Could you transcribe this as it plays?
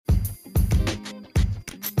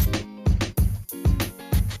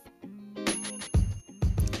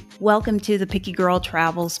Welcome to the Picky Girl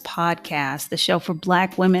Travels podcast, the show for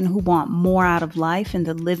Black women who want more out of life and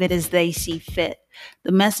to live it as they see fit.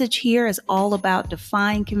 The message here is all about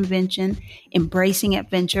defying convention, embracing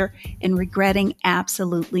adventure, and regretting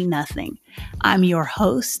absolutely nothing. I'm your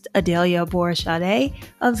host, Adelia Borishade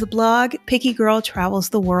of the blog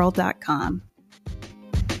pickygirltravelstheworld.com.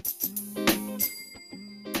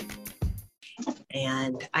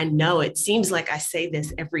 And I know it seems like I say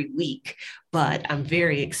this every week, but I'm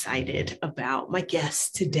very excited about my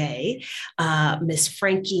guest today, Miss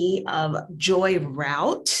Frankie of Joy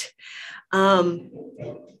Route. Do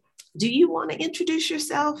you want to introduce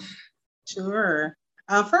yourself? Sure.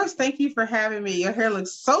 First, thank you for having me. Your hair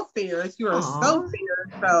looks so fierce. You are so fierce.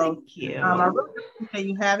 So, thank you. I really appreciate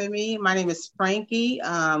you having me. My name is Frankie.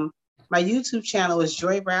 My YouTube channel is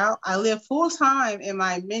Joy Route. I live full time in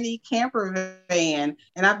my mini camper van,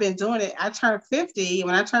 and I've been doing it. I turned 50.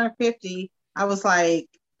 When I turned 50, I was like,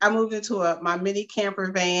 I moved into my mini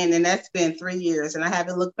camper van, and that's been 3 years, and I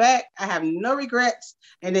haven't looked back. I have no regrets.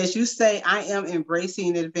 And as you say, I am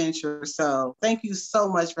embracing adventure. So thank you so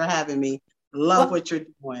much for having me. Love what you're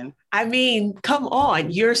doing. I mean, come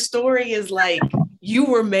on. Your story is like, you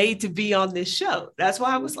were made to be on this show. That's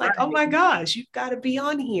why I was like, oh my gosh, you've got to be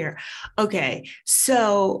on here. Okay.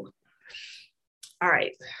 So, all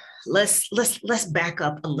right, let's back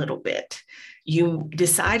up a little bit. You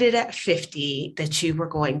decided at 50 that you were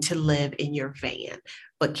going to live in your van,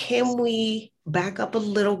 but can we back up a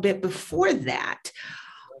little bit before that?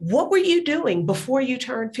 What were you doing before you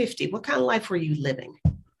turned 50? What kind of life were you living?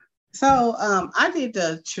 So I did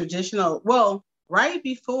the traditional, right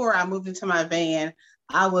before I moved into my van,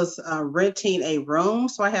 I was renting a room.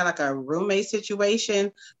 So I had like a roommate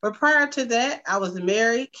situation. But prior to that, I was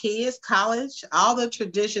married, kids, college, all the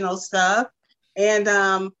traditional stuff. And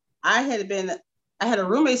I had a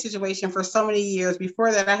roommate situation for so many years.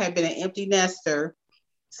 Before that, I had been an empty nester.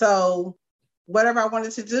 So whatever I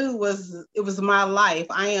wanted to do it was my life.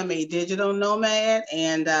 I am a digital nomad,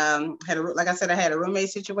 and like I said, I had a roommate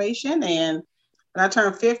situation. And when I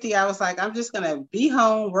turned 50, I was like, I'm just gonna be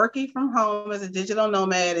home, working from home as a digital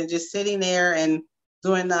nomad, and just sitting there and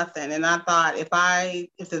doing nothing. And I thought, if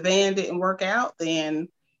the van didn't work out, then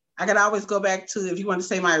I could always go back to, if you want to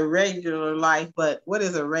say, my regular life. But what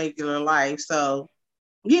is a regular life? So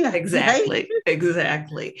yeah, exactly. Yeah.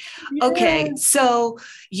 Okay, so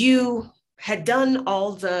you had done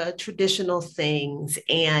all the traditional things,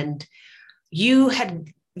 and you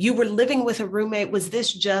were living with a roommate. Was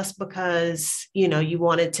this just because, you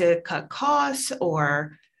wanted to cut costs,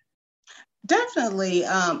 or? Definitely.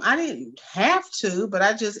 I didn't have to, but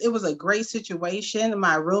it was a great situation.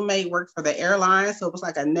 My roommate worked for the airline, so it was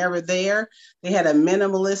like a never there. They had a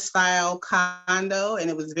minimalist style condo, and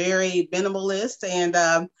it was very minimalist. And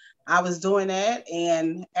I was doing that.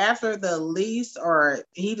 And after the lease, or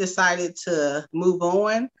he decided to move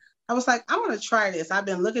on, I was like, I'm going to try this. I've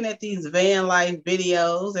been looking at these van life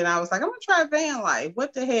videos, and I was like, I'm going to try van life.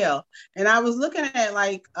 What the hell? And I was looking at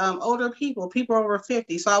like older people over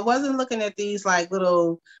 50. So I wasn't looking at these like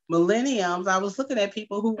little millenniums. I was looking at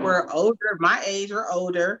people who were older, my age or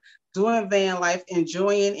older, doing van life,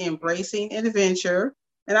 enjoying, embracing adventure.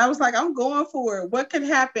 And I was like, I'm going for it. What could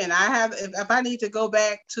happen? If I need to go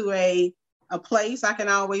back to a place, I can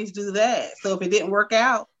always do that. So if it didn't work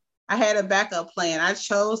out, I had a backup plan. I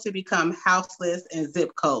chose to become houseless and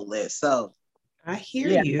zip codeless. So I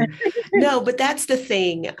hear you. No, but that's the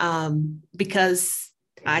thing, because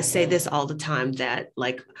I say this all the time, that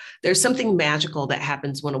like there's something magical that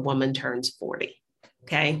happens when a woman turns 40.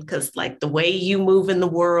 Okay. Because like the way you move in the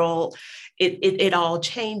world, it all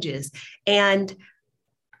changes. And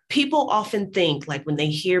people often think, like when they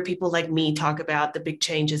hear people like me talk about the big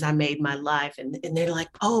changes I made in my life, and they're like,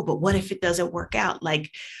 oh, but what if it doesn't work out?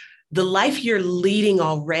 Like, the life you're leading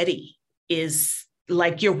already is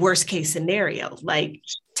like your worst case scenario. Like,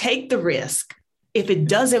 take the risk. If it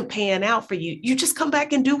doesn't pan out for you, you just come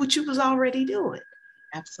back and do what you was already doing.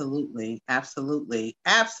 Absolutely. If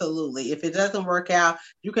it doesn't work out,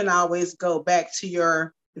 you can always go back to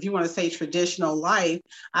your, if you want to say, traditional life.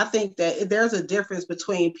 I think that there's a difference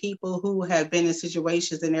between people who have been in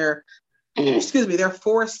situations and they're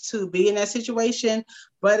forced to be in that situation.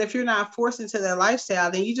 But if you're not forced into that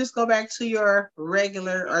lifestyle, then you just go back to your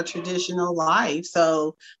regular or traditional life.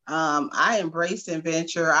 So I embraced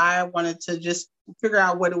adventure. I wanted to just figure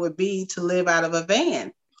out what it would be to live out of a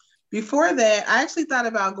van. Before that, I actually thought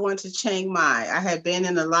about going to Chiang Mai. I had been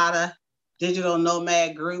in a lot of digital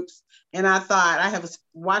nomad groups, and I was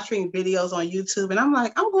watching videos on YouTube, and I'm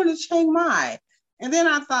like, I'm going to Chiang Mai. And then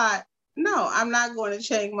I thought, no, I'm not going to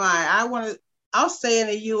Chiang Mai. I want to I'll stay in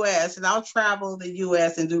the US and I'll travel the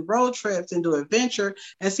US and do road trips and do adventure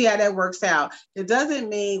and see how that works out. It doesn't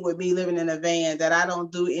mean with me living in a van that I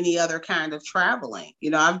don't do any other kind of traveling.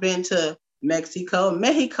 You know, I've been to Mexico,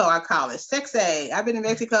 I call it sexy. I've been to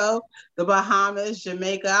Mexico, the Bahamas,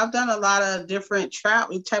 Jamaica. I've done a lot of different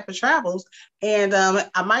type of travels. And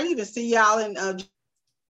I might even see y'all in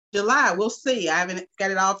July. We'll see. I haven't got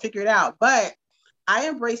it all figured out, but I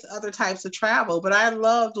embrace other types of travel, but I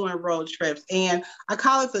love doing road trips. And I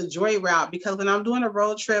call it the joy route because when I'm doing a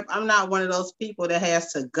road trip, I'm not one of those people that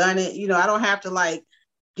has to gun it. You know, I don't have to like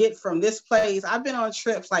get from this place. I've been on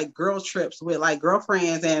trips, like girl trips with like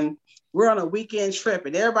girlfriends, and we're on a weekend trip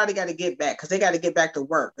and everybody got to get back because they got to get back to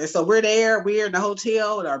work. And so we're there, we're in the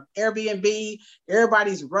hotel or Airbnb,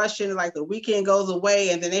 everybody's rushing, like the weekend goes away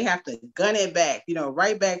and then they have to gun it back, you know,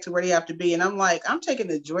 right back to where they have to be. And I'm like, I'm taking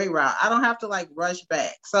the joy route. I don't have to like rush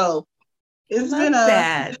back. So it's been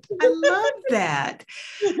I love that.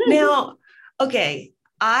 Now, okay,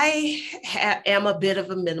 I am a bit of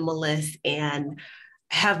a minimalist and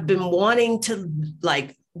have been wanting to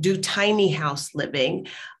like do tiny house living.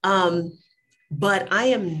 But I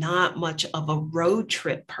am not much of a road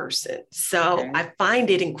trip person. So okay. I find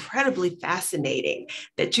it incredibly fascinating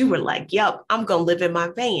that you were like, yep, I'm going to live in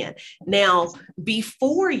my van. Now,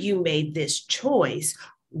 before you made this choice,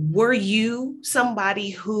 were you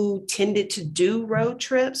somebody who tended to do road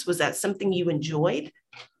trips? Was that something you enjoyed?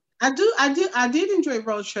 I did enjoy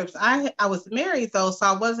road trips. I was married though, so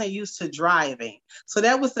I wasn't used to driving. So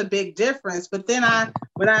that was the big difference. But then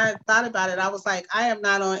when I thought about it, I was like, I am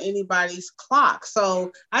not on anybody's clock.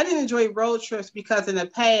 So I didn't enjoy road trips because in the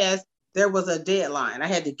past, there was a deadline. I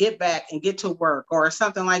had to get back and get to work or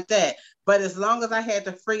something like that. But as long as I had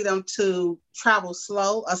the freedom to travel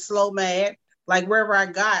slow, a slow mad, like wherever I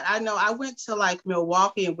got, I know I went to like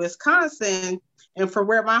Milwaukee and Wisconsin, and for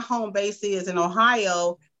where my home base is in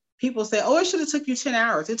Ohio, people say, oh, it should have took you 10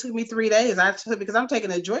 hours. It took me 3 days. Because I'm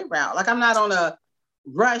taking a joy route. Like I'm not on a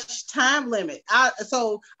rush time limit.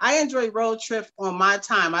 So I enjoy road trips on my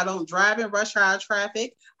time. I don't drive in rush hour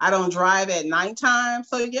traffic. I don't drive at nighttime.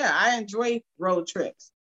 So yeah, I enjoy road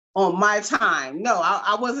trips on my time. No,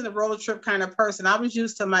 I wasn't a road trip kind of person. I was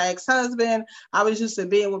used to my ex-husband. I was used to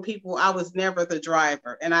being with people. I was never the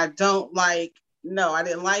driver. And I didn't like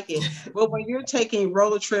it. But when you're taking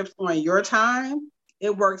road trips on your time,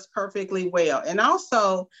 it works perfectly well. And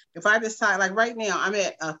also, if I decide, like right now, I'm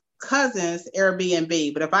at a cousin's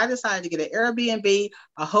Airbnb, but if I decide to get an Airbnb,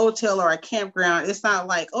 a hotel, or a campground, it's not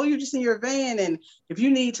like, oh, you're just in your van. And if you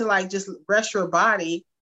need to like just rest your body,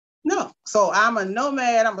 no. So I'm a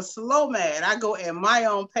nomad. I'm a slow mad. I go at my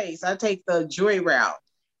own pace. I take the joy route.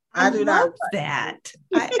 I do love that.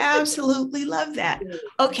 I absolutely love that.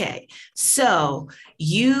 Okay. So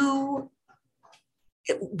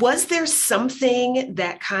was there something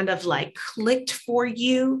that kind of like clicked for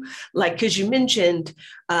you? Like, because you mentioned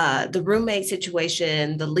the roommate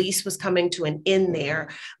situation, the lease was coming to an end there.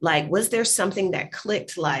 Like, was there something that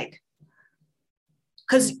clicked like,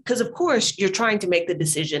 because of course you're trying to make the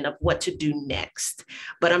decision of what to do next,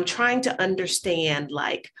 but I'm trying to understand,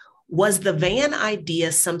 like, was the van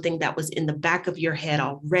idea something that was in the back of your head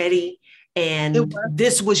already? And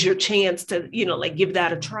this was your chance to, like give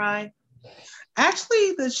that a try?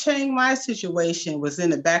 Actually, the Chiang Mai situation was in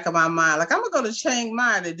the back of my mind. Like, I'm going to go to Chiang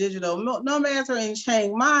Mai, the digital nomads are in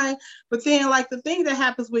Chiang Mai. But then, like, the thing that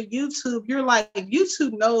happens with YouTube, you're like,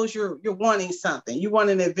 YouTube knows you're wanting something. You want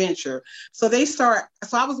an adventure. So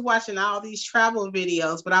I was watching all these travel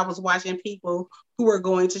videos, but I was watching people who were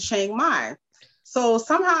going to Chiang Mai. So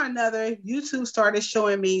somehow or another, YouTube started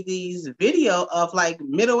showing me these video of like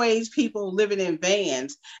middle-aged people living in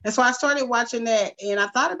vans. And so I started watching that and I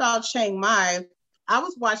thought about Chiang Mai. I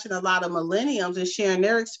was watching a lot of millennials and sharing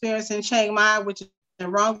their experience in Chiang Mai, which is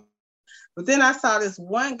wrong. But then I saw this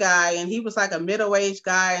one guy and he was like a middle-aged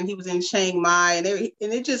guy and he was in Chiang Mai and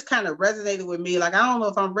it just kind of resonated with me. Like, I don't know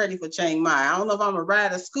if I'm ready for Chiang Mai. I don't know if I'm gonna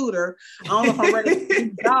ride a scooter. I don't know if I'm ready for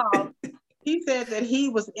a job. He said that he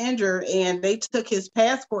was injured and they took his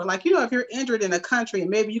passport. Like, if you're injured in a country, and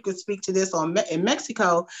maybe you could speak to this in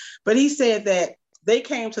Mexico, but he said that they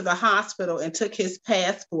came to the hospital and took his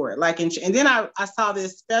passport. Like, and then I saw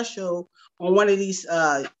this special on one of these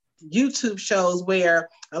YouTube shows where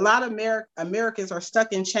a lot of Americans are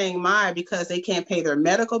stuck in Chiang Mai because they can't pay their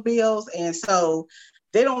medical bills. And so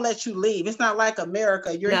they don't let you leave. It's not like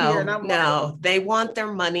America. You're here and I'm like, they want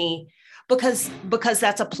their money. Because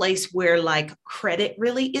that's a place where like credit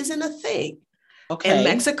really isn't a thing. Okay. And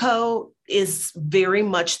Mexico is very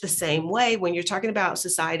much the same way. When you're talking about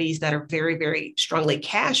societies that are very, very strongly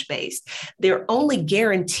cash-based, their only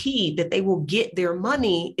guarantee that they will get their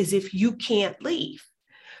money is if you can't leave.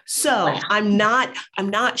 So Wow. I'm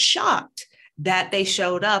not shocked that they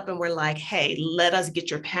showed up and were like, hey, let us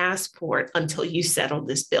get your passport until you settle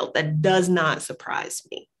this bill. That does not surprise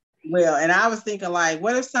me. Well, and I was thinking, like,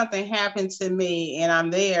 what if something happened to me and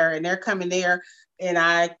I'm there and they're coming there and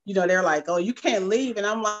they're like, oh, you can't leave. And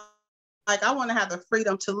I'm like, I want to have the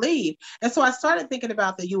freedom to leave. And so I started thinking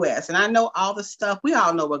about the US, and I know all the stuff. We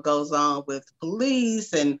all know what goes on with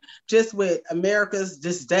police and just with America's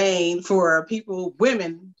disdain for people,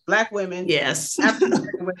 women, Black women, yes, African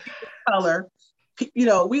American women, people of color.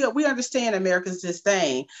 We understand America's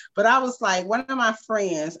disdain, but I was like, one of my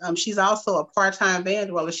friends, she's also a part-time band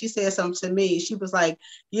dweller. She said something to me. She was like,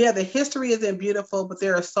 yeah, the history isn't beautiful, but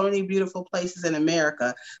there are so many beautiful places in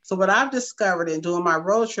America. So what I've discovered in doing my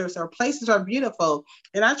road trips are places are beautiful.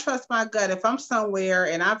 And I trust my gut. If I'm somewhere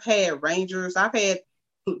and I've had rangers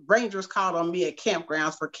called on me at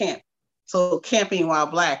campgrounds for camp. So camping while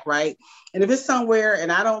Black, right? And if it's somewhere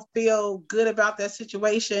and I don't feel good about that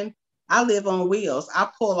situation, I live on wheels. I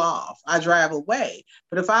pull off. I drive away.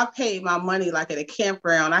 But if I pay my money like at a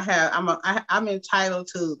campground, I'm entitled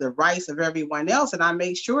to the rights of everyone else, and I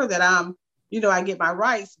make sure that I get my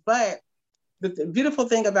rights. But the beautiful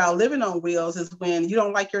thing about living on wheels is when you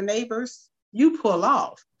don't like your neighbors, you pull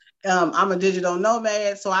off. I'm a digital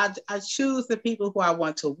nomad, so I choose the people who I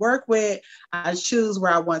want to work with. I choose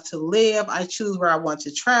where I want to live. I choose where I want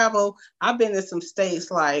to travel. I've been in some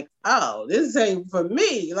states like, oh, this ain't for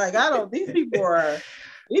me. Like, these people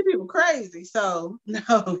crazy. So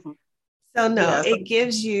no. So no, it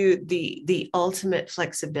gives you the ultimate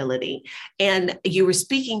flexibility. And you were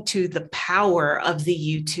speaking to the power of the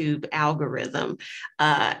YouTube algorithm.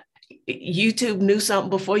 YouTube knew something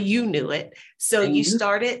before you knew it. So you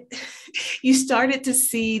started to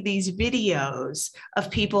see these videos of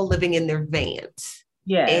people living in their vans.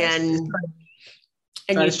 Yes.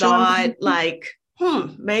 And you thought like,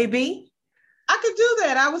 maybe I could do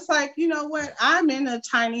that. I was like, you know what? I'm in a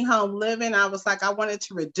tiny home living. I was like, I wanted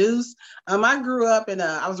to reduce. I grew up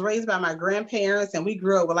I was raised by my grandparents, and we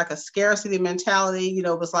grew up with like a scarcity mentality.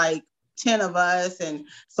 It was like 10 of us. And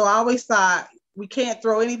so I always thought, we can't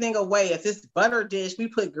throw anything away. If it's butter dish, we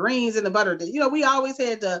put greens in the butter dish. We always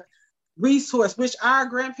had the resource, which our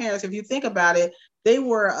grandparents, if you think about it, they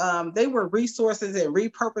were resources and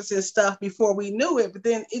repurposing stuff before we knew it. But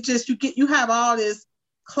then it just, you have all this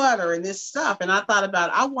clutter and this stuff. And I thought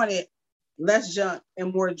about, I wanted less junk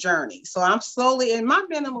and more journey. So I'm slowly, in my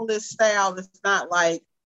minimalist style, it's not like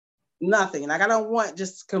nothing. Like, I don't want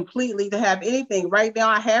just completely to have anything. Right now,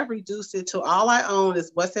 I have reduced it to all I own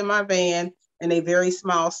is what's in my van and a very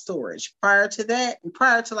small storage. Prior to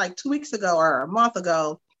like 2 weeks ago or a month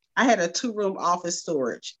ago, I had a 2-room office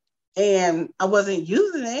storage, and I wasn't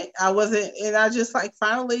using it. And I just like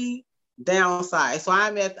finally downsized. So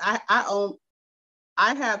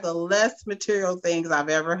I have the less material things I've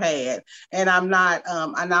ever had, and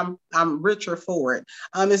I'm richer for it.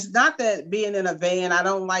 It's not that being in a van, I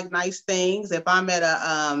don't like nice things. If I'm at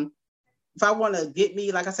if I want to get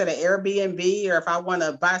me, like I said, an Airbnb, or if I want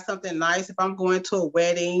to buy something nice, if I'm going to a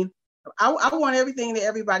wedding, I want everything that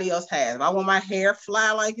everybody else has. If I want my hair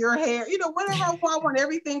fly like your hair, whatever I want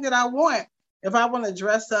everything that I want. If I want to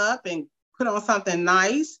dress up and put on something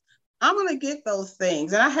nice, I'm going to get those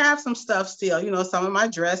things. And I have some stuff still, some of my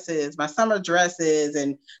dresses, my summer dresses.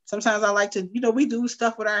 And sometimes I like to, we do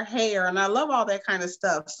stuff with our hair, and I love all that kind of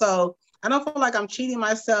stuff. So I don't feel like I'm cheating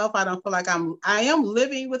myself. I don't feel like I am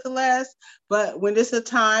living with less, but when it's a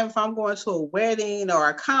time, if I'm going to a wedding or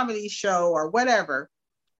a comedy show or whatever,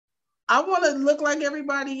 I want to look like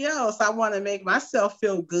everybody else. I want to make myself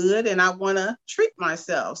feel good, and I want to treat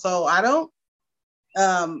myself. So I don't,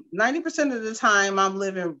 90% of the time I'm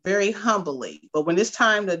living very humbly, but when it's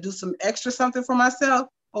time to do some extra something for myself,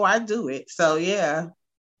 I do it. So yeah.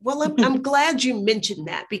 Well, I'm glad you mentioned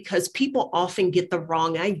that, because people often get the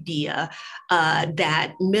wrong idea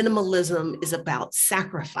that minimalism is about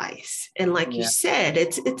sacrifice. And like you said,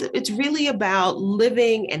 it's really about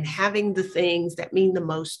living and having the things that mean the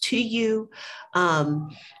most to you.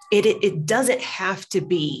 It doesn't have to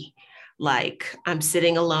be like I'm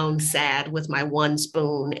sitting alone sad with my one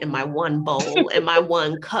spoon and my one bowl and my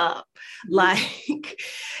one cup. I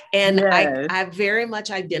very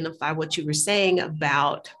much identify what you were saying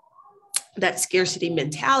about that scarcity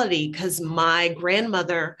mentality, because my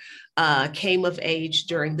grandmother came of age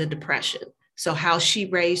during the Depression. So how she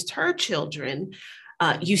raised her children,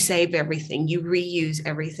 you save everything, you reuse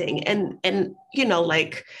everything. And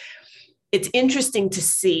like it's interesting to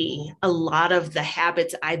see a lot of the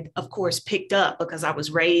habits I, of course, picked up because I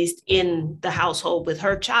was raised in the household with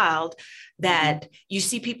her child, that you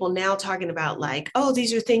see people now talking about like, oh,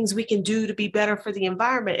 these are things we can do to be better for the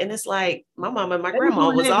environment. And it's like, my mom and my grandma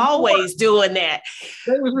was always doing that.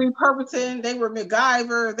 They was repurposing, they were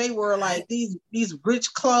MacGyver, they were like these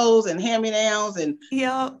rich clothes and hand-me-downs and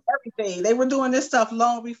everything. They were doing this stuff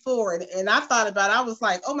long before. And I thought about it, I was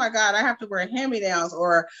like, oh my God, I have to wear hand-me-downs,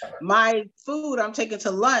 or my food I'm taking to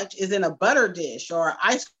lunch is in a butter dish or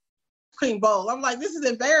ice cream bowl. I'm like, this is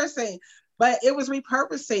embarrassing. But it was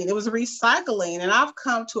repurposing, it was recycling. And I've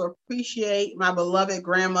come to appreciate my beloved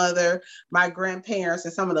grandmother, my grandparents,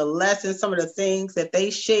 and some of the lessons, some of the things that they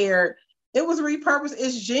shared. It was repurposed.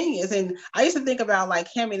 It's genius. And I used to think about like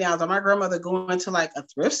hand-me-downs or my grandmother going to like a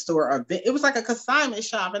thrift store, or it was like a consignment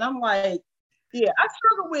shop. And I'm like, yeah, I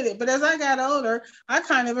struggle with it. But as I got older, I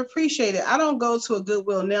kind of appreciate it. I don't go to a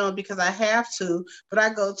Goodwill now because I have to, but I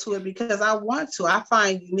go to it because I want to. I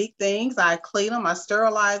find unique things. I clean them, I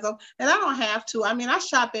sterilize them, and I don't have to. I mean, I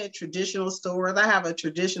shop at traditional stores. I have a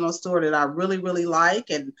traditional store that I really, really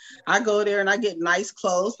like. And I go there and I get nice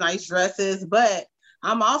clothes, nice dresses, but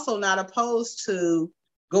I'm also not opposed to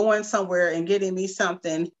going somewhere and getting me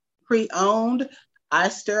something pre-owned. I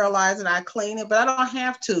sterilize it, I clean it, but I don't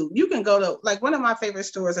have to. You can go to like one of my favorite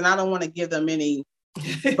stores, and I don't want to give them any,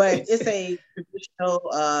 but it's a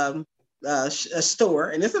traditional a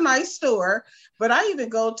store, and it's a nice store. But I even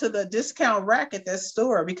go to the discount rack at that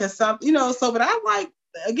store because some, but I like,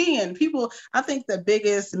 again, people, I think the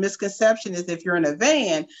biggest misconception is if you're in a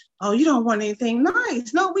van, oh, you don't want anything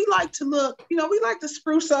nice. No, we like to look, we like to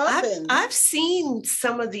spruce up. I've seen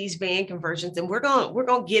some of these van conversions, and we're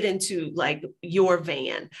gonna get into like your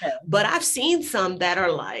van, but I've seen some that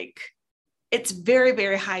are like, it's very,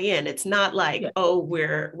 very high end. It's not like, oh,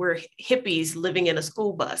 we're hippies living in a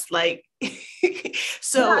school bus. Like,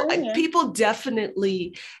 so people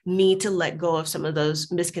definitely need to let go of some of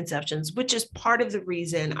those misconceptions, which is part of the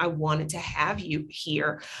reason I wanted to have you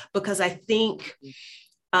here, because I think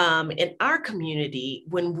in our community,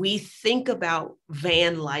 when we think about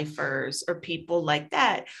van lifers or people like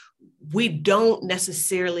that, we don't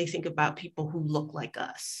necessarily think about people who look like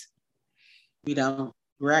us. We don't.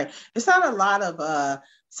 Right. It's not a lot of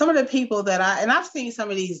some of the people that I've seen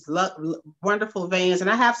some of these wonderful vans,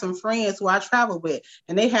 and I have some friends who I travel with,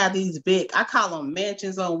 and they have these big, I call them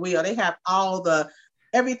mansions on wheel. They have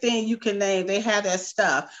everything you can name. They have that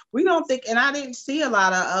stuff. We don't think, and I didn't see a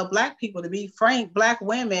lot of Black people, to be frank, Black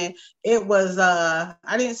women. It was, I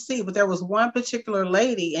didn't see, but there was one particular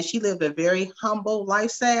lady, and she lived a very humble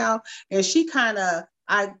lifestyle. And she kind of,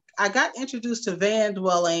 I got introduced to van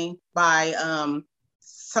dwelling by,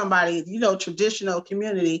 somebody, traditional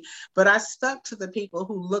community, but I stuck to the people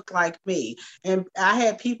who look like me. And I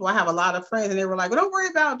have a lot of friends, and they were like, well, don't worry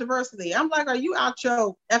about diversity. I'm like, are you out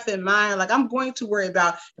your effing mind? Like, I'm going to worry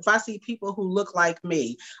about if I see people who look like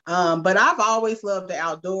me. But I've always loved the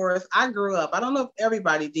outdoors. I grew up, I don't know if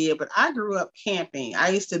everybody did, but I grew up camping.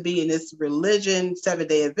 I used to be in this religion,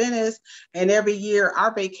 Seventh-day Adventist. And every year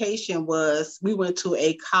our vacation we went to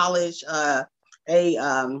a college,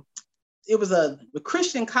 it was a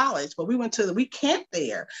Christian college, but we camped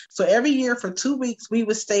there. So every year for 2 weeks, we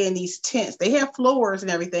would stay in these tents. They have floors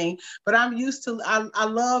and everything, but I'm used to, I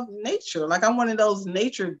love nature. Like, I'm one of those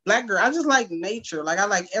nature Black girl. I just like nature. Like, I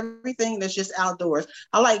like everything that's just outdoors.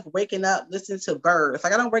 I like waking up, listening to birds.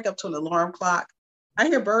 Like, I don't wake up to an alarm clock. I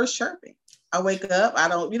hear birds chirping. I wake up. I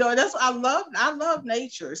don't, I love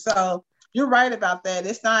nature. So you're right about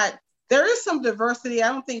that. There is some diversity. I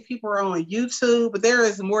don't think people are on YouTube, but there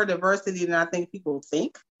is more diversity than I think people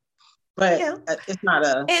think. But it's not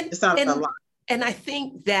a lot. And I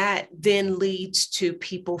think that then leads to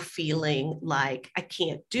people feeling like, I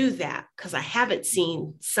can't do that because I haven't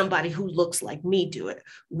seen somebody who looks like me do it,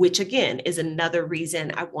 which again is another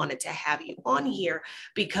reason I wanted to have you on here,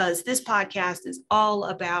 because this podcast is all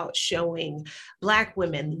about showing Black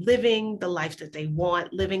women living the life that they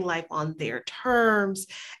want, living life on their terms.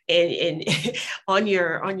 And on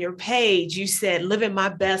your page, you said living my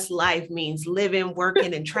best life means living,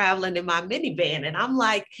 working, and traveling in my minivan. And I'm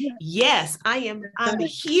like, yes, I'm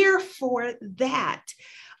here for that.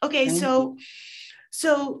 Okay, so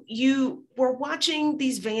you were watching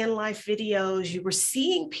these van life videos, you were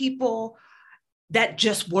seeing people that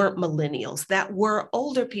just weren't millennials, that were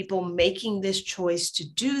older people making this choice to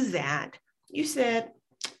do that. You said,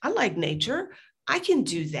 I like nature, I can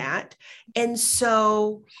do that. And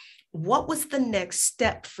so what was the next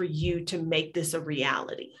step for you to make this a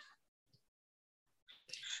reality?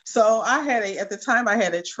 So at the time I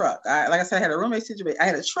had a truck. Like I said, I had a roommate situation. I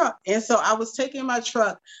had a truck. And so I was taking my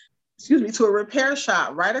truck to a repair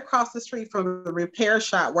shop. Right across the street from the repair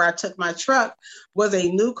shop where I took my truck was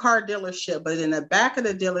a new car dealership. But in the back of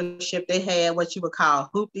the dealership, they had what you would call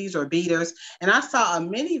hoopties or beaters. And I saw a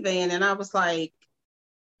minivan and I was like,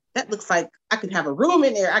 that looks like I could have a room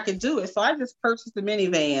in there. I could do it. So I just purchased the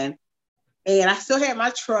minivan. And I still had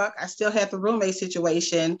my truck. I still had the roommate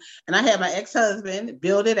situation. And I had my ex-husband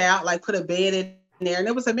build it out, like put a bed in there. And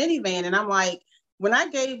it was a minivan. And I'm like, when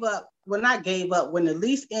the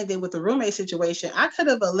lease ended with the roommate situation, I could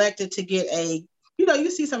have elected to get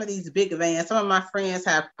you see some of these big vans. Some of my friends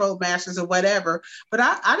have ProMasters or whatever, but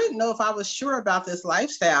I didn't know if I was sure about this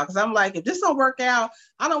lifestyle because I'm like, if this don't work out,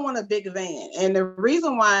 I don't want a big van. And the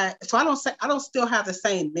reason why, so I don't still have the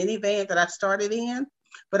same minivan that I started in,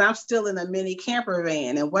 but I'm still in a mini camper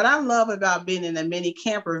van. And what I love about being in a mini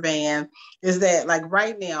camper van is that, like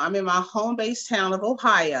right now, I'm in my home base town of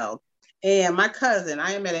Ohio. And my cousin,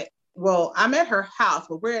 I'm at her house,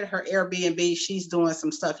 but we're at her Airbnb. She's doing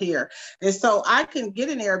some stuff here. And so I can get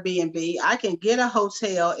an Airbnb. I can get a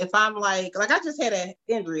hotel if I'm like I just had an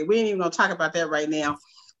injury. We ain't even gonna talk about that right now.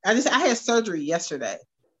 I had surgery yesterday.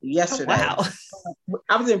 Oh, wow.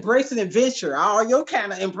 I was embracing adventure. Oh, you're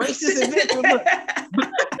kind of embrace this adventure.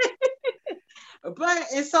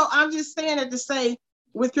 And so I'm just saying it to say,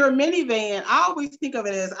 with your minivan, I always think of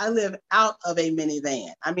it as I live out of a minivan.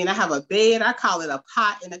 I mean, I have a bed, I call it a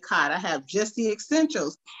cot and a cot. I have just the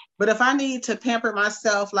essentials. But if I need to pamper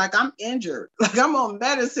myself, like I'm injured, like I'm on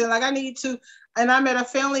medicine, like I need to, and I'm at a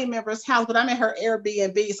family member's house, but I'm at her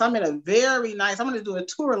Airbnb. So I'm in a very nice, I'm going to do a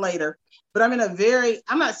tour later, but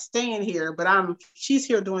I'm not staying here, but she's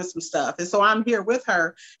here doing some stuff. And so I'm here with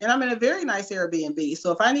her and I'm in a very nice Airbnb.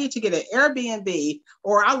 So if I need to get an Airbnb,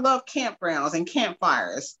 or I love campgrounds and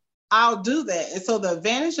campfires, I'll do that. And so the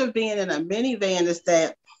advantage of being in a minivan is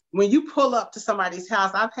that when you pull up to somebody's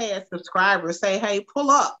house, I've had subscribers say, hey,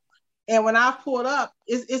 pull up. And when I've pulled up,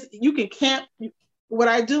 you can camp. What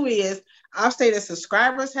I do is I've stayed at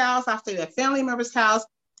subscriber's house, I've stayed at family member's house.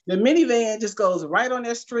 The minivan just goes right on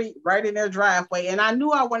their street, right in their driveway. And I knew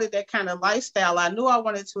I wanted that kind of lifestyle. I knew I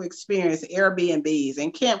wanted to experience Airbnbs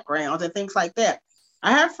and campgrounds and things like that.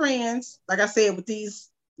 I have friends, like I said, with these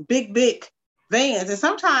big vans. And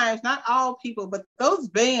sometimes, not all people, but those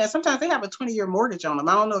vans, sometimes they have a 20-year mortgage on them.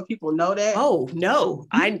 I don't know if people know that. Oh, no,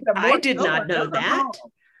 I did not know that.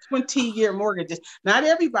 20-year mortgages. Not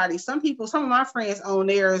everybody. Some of my friends own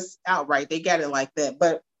theirs outright. They got it like that.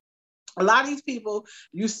 But a lot of these people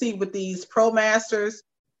you see with these ProMasters,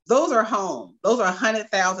 those are home. Those are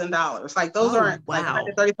 $100,000. Like those aren't like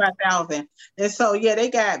 $135,000. And so yeah, they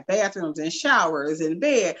got bathrooms and showers and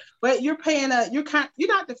bed. But you're paying you're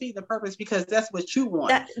not defeating the purpose because that's what you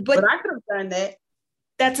want. But I could have done that.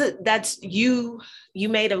 That's you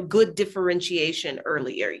made a good differentiation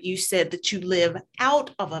earlier. You said that you live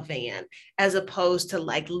out of a van as opposed to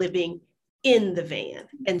like living in the van.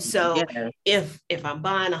 And so if I'm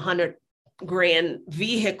buying $100,000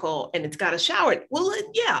 vehicle and it's got a shower, well,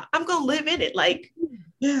 yeah, I'm going to live in it. Like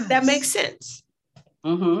that makes sense.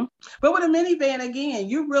 Mm-hmm. But with a minivan, again,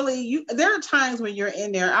 there are times when you're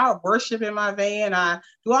in there, I'll worship in my van. I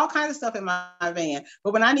do all kinds of stuff in my van.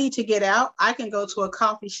 But when I need to get out, I can go to a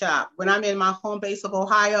coffee shop. When I'm in my home base of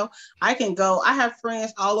Ohio, I have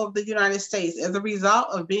friends all over the United States. As a result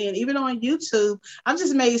of being, even on YouTube, I've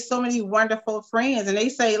just made so many wonderful friends and they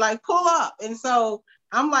say like, pull up. And so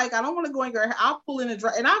I'm like, I don't want to go in there. I'll pull in the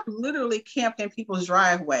drive, and I've literally camped in people's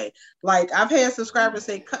driveway. Like I've had subscribers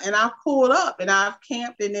say, and I've pulled up and I've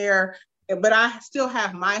camped in there, but I still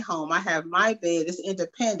have my home. I have my bed. It's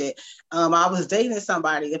independent. I was dating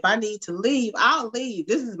somebody. If I need to leave, I'll leave.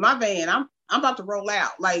 This is my van. I'm about to roll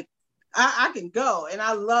out. Like I can go, and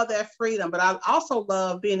I love that freedom. But I also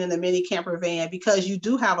love being in a mini camper van because you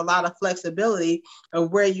do have a lot of flexibility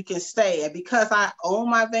of where you can stay. And because I own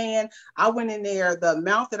my van, I went in there, the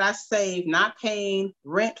amount that I saved, not paying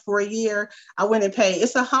rent for a year, I went and paid.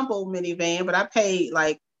 It's a humble minivan, but I paid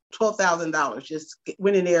like $12,000, just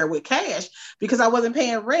went in there with cash because I wasn't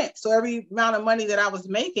paying rent. So every amount of money that I was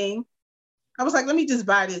making, I was like, let me just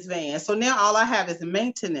buy this van. So now all I have is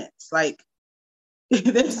maintenance. Like,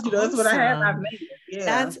 that's what I have. I've made it. Yeah.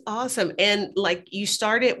 That's awesome. And like you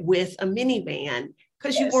started with a minivan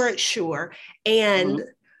because you weren't sure. And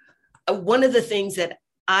one of the things that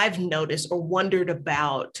I've noticed or wondered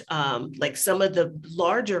about, like some of the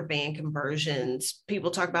larger van conversions, people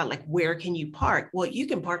talk about like, where can you park? Well, you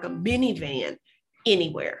can park a minivan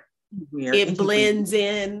anywhere. It blends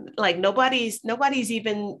in, like nobody's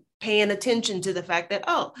even paying attention to the fact that,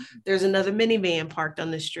 oh, there's another minivan parked on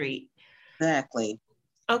the street. Exactly.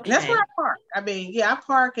 Okay. And that's where I park. I mean, yeah, I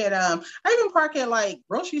park at I even park at like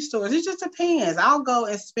grocery stores. It just depends. I'll go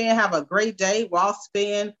and have a great day. Well, I'll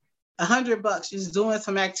spend $100 just doing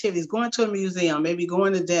some activities, going to a museum, maybe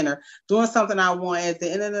going to dinner, doing something I want. At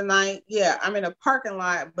the end of the night, yeah, I'm in a parking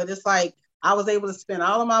lot, but it's like I was able to spend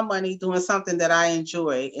all of my money doing something that I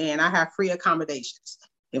enjoy, and I have free accommodations.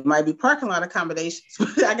 It might be parking lot accommodations,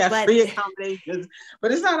 but I got free accommodations.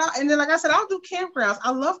 But it's not. And then, like I said, I'll do campgrounds.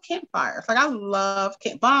 I love campfires. Like I love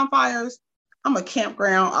bonfires. I'm a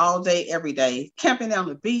campground all day, every day. Camping down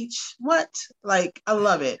the beach. What? Like I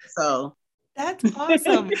love it. So that's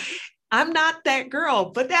awesome. I'm not that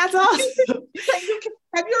girl, but that's awesome.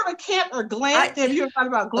 Have you ever camped or glamped? Have you ever thought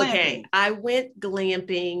about glamping? Okay, I went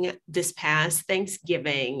glamping this past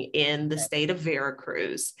Thanksgiving in the state of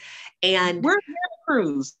Veracruz. And where's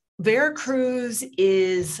Veracruz? Veracruz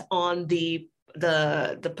is on the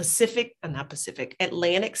Pacific, not Pacific,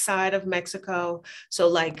 Atlantic side of Mexico. So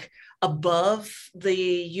like above the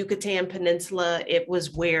Yucatan Peninsula, it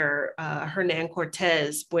was where Hernan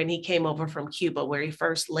Cortez, when he came over from Cuba, where he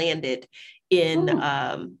first landed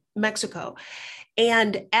in Mexico.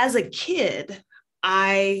 And as a kid,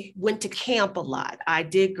 I went to camp a lot. I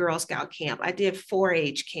did Girl Scout camp. I did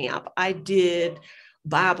 4-H camp. I did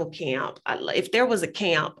Bible camp. If there was a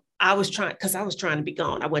camp, I was trying to be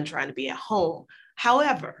gone. I wasn't trying to be at home.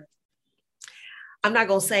 However, I'm not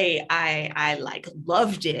going to say I like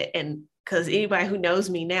loved it. And because anybody who knows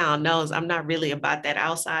me now knows I'm not really about that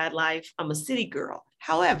outside life. I'm a city girl.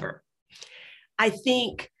 However, I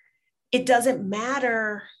think it doesn't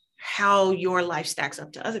matter how your life stacks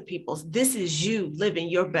up to other people's. This is you living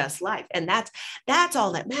your best life. And that's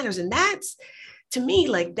all that matters. And that's, to me,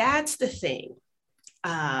 like, that's the thing.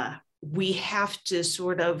 We have to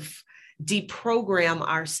sort of deprogram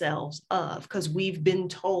ourselves of, because we've been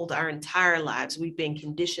told our entire lives, we've been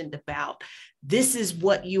conditioned about, this is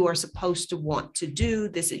what you are supposed to want to do.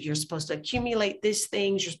 You're supposed to accumulate these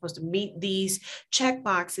things. You're supposed to meet these check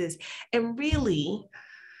boxes. And really,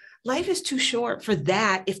 life is too short for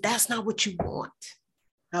that if that's not what you want.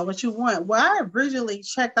 Not what you want. Well, I originally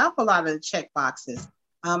checked off a lot of the check boxes.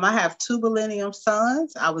 I have 2 millennium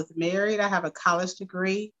sons. I was married. I have a college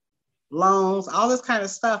degree, loans, all this kind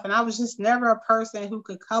of stuff. And I was just never a person who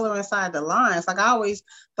could color inside the lines. Like I always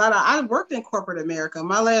thought I worked in corporate America.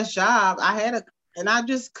 My last job, and I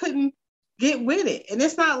just couldn't get with it. And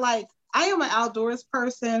it's not like I am an outdoors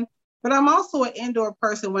person, but I'm also an indoor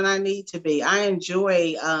person when I need to be. I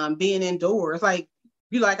enjoy being indoors, like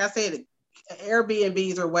I said,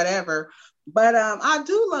 Airbnbs or whatever. But I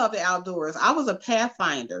do love the outdoors. I was a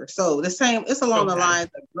Pathfinder. So it's along the lines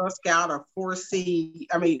of Girl Scout or 4HC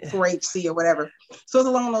or whatever. So it's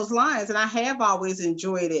along those lines. And I have always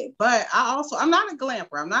enjoyed it. But I'm not a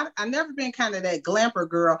glamper. I've never been kind of that glamper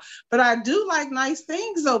girl. But I do like nice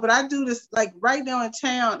things though. But I do this, like right now in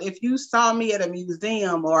town, if you saw me at a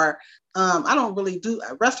museum or I don't really do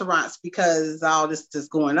restaurants because all this is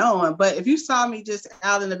going on. But if you saw me just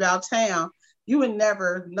out and about town, you would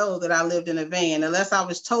never know that I lived in a van unless I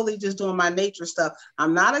was totally just doing my nature stuff.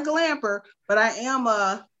 I'm not a glamper, but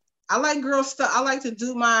I like girl stuff. I like to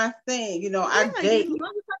do my thing. I date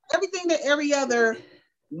everything that every other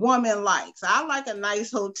woman likes. I like a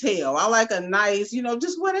nice hotel. I like a nice,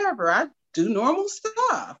 just whatever. I do normal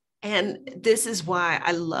stuff. And this is why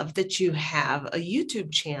I love that you have a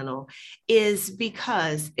YouTube channel, is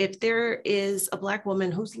because if there is a Black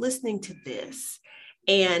woman who's listening to this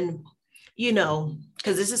and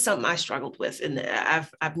because this is something I struggled with, and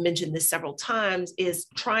I've mentioned this several times, is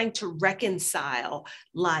trying to reconcile,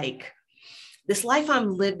 like, this life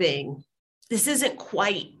I'm living, this isn't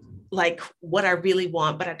quite like what I really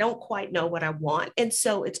want, but I don't quite know what I want. And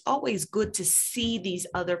so it's always good to see these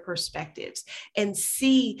other perspectives and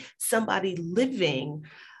see somebody living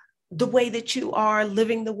the way that you are,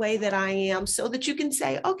 living the way that I am, so that you can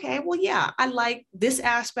say, okay, well, yeah, I like this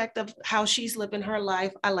aspect of how she's living her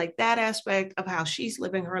life. I like that aspect of how she's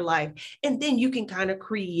living her life. And then you can kind of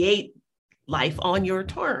create life on your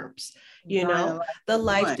terms, the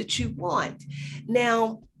life that you want.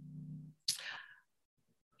 Now,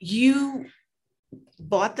 you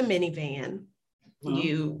bought the minivan,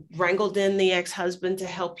 you wrangled in the ex-husband to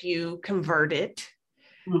help you convert it.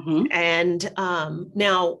 Mm-hmm. And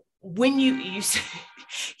now, when you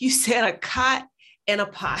said a cot and a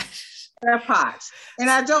pot. And a pot. And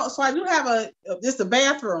I do have just a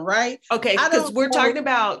bathroom, right? Okay, because we're talking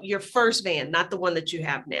about your first van, not the one that you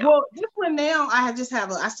have now. Well, this one now, I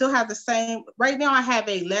still have the same. Right now I have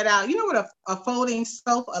a let out, what a folding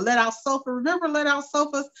sofa, a let out sofa. Remember let out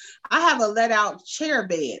sofas? I have a let out chair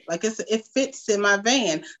bed. Like it fits in my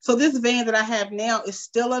van. So this van that I have now is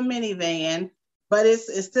still a minivan. But it's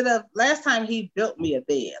instead of last time he built me a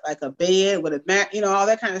bed, like a bed with a mat, all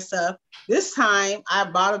that kind of stuff. This time I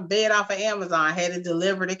bought a bed off of Amazon, had it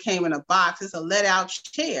delivered. It came in a box. It's a let out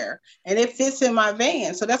chair and it fits in my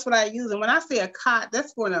van. So that's what I use. And when I say a cot,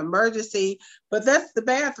 that's for an emergency, but that's the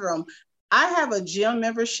bathroom. I have a gym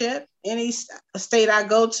membership. Any state I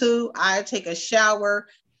go to, I take a shower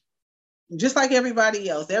just like everybody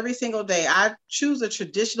else every single day. I choose a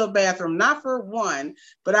traditional bathroom, not for one,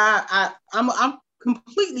 but I'm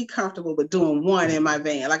completely comfortable with doing one in my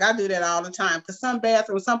van. Like I do that all the time because some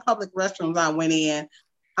bathrooms, some public restrooms I went in,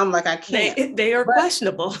 I'm like, I can't. They are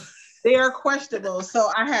questionable. They are questionable. So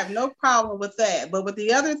I have no problem with that. But with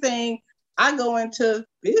the other thing, I go into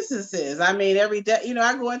businesses. I mean, every day,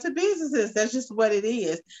 I go into businesses. That's just what it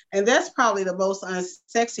is. And that's probably the most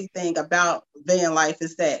unsexy thing about van life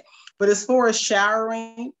is that. But as far as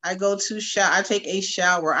showering, I go to shower. I take a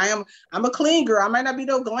shower. I'm a clean girl. I might not be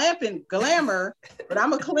no glamour, but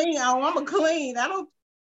I'm a clean. I'm a clean. I'm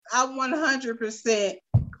 100%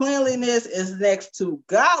 cleanliness is next to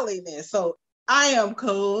godliness. So I am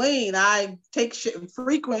clean. I take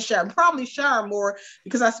frequent shower, probably shower more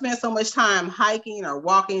because I spend so much time hiking or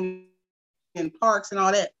walking in parks and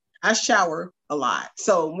all that. I shower a lot.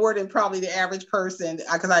 So more than probably the average person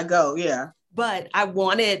because I go, yeah. But I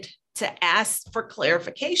wanted to ask for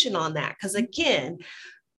clarification on that because again,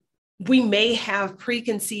 we may have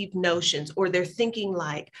preconceived notions or they're thinking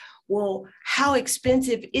like, well, how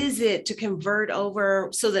expensive is it to convert over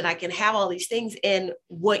so that I can have all these things? And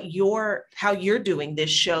how you're doing this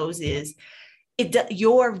shows is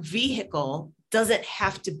your vehicle doesn't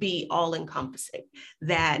have to be all encompassing.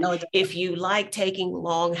 That if you like taking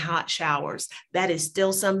long, hot showers, that is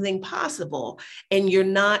still something possible. And you're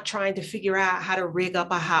not trying to figure out how to rig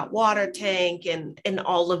up a hot water tank and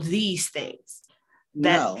all of these things.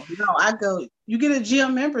 No, I go, you get a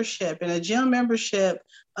gym membership, and a gym membership,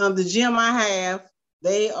 the gym I have,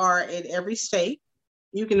 they are in every state.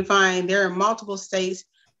 You can find, they're in multiple states.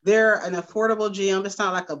 They're an affordable gym. It's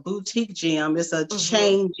not like a boutique gym. It's a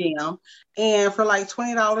chain gym. And for like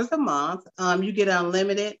 $20 a month, you get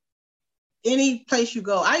unlimited. Any place you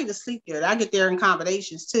go, I even sleep there. I get there in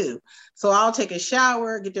combinations too. So I'll take a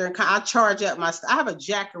shower, get there, and I charge up I have a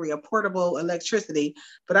Jackery, a portable electricity,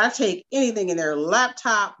 but I take anything in there,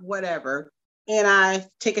 laptop, whatever, and I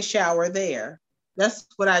take a shower there. That's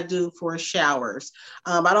what I do for showers.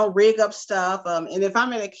 I don't rig up stuff. And if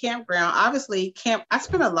I'm at a campground, obviously I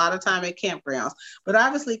spend a lot of time at campgrounds, but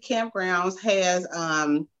obviously campgrounds has,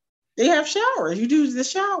 they have showers. You do the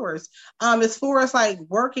showers. As far as like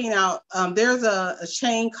working out, there's a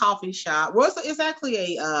chain coffee shop. Well, it's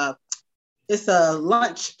actually it's a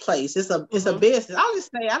lunch place. It's a business. I'll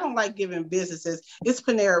just say I don't like giving businesses. It's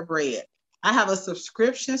Panera Bread. I have a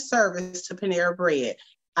subscription service to Panera Bread.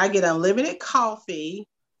 I get unlimited coffee.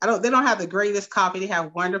 They don't have the greatest coffee. They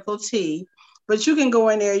have wonderful tea. But you can go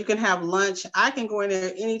in there, you can have lunch. I can go in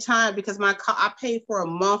there anytime because I pay for a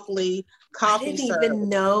monthly coffee service. I didn't even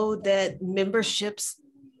know that memberships,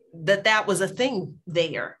 that was a thing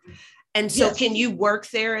there. And so Can you work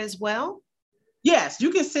there as well? Yes,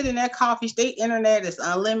 you can sit in that coffee. State internet is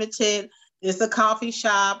unlimited. It's a coffee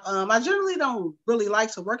shop. I generally don't really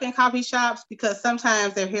like to work in coffee shops because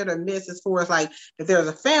sometimes they're hit or miss as far as like if there's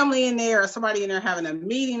a family in there or somebody in there having a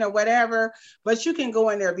meeting or whatever. But you can go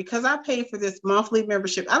in there because I pay for this monthly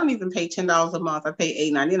membership. I don't even pay $10 a month. I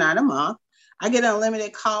pay $8.99 a month. I get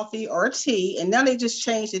unlimited coffee or tea. And now they just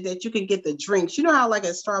changed it that you can get the drinks. You know how like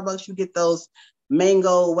at Starbucks you get those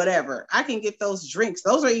mango, whatever. I can get those drinks.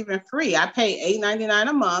 Those are even free. I pay $8.99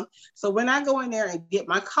 a month. So when I go in there and get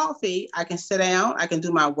my coffee, I can sit down, I can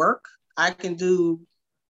do my work. I can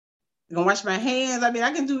wash my hands. I mean,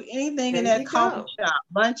 I can do anything in that coffee shop.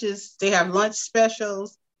 Lunches, they have lunch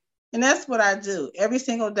specials. And that's what I do every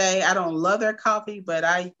single day. I don't love their coffee, but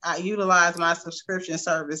I utilize my subscription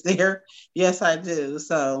service there. Yes, I do.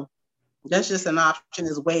 So that's just an option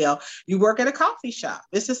as well. You work at a coffee shop.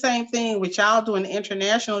 It's the same thing with y'all doing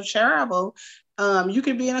international travel. You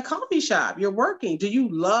can be in a coffee shop. You're working. Do you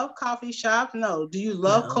love coffee shops? No. Do you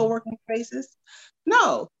love co-working spaces?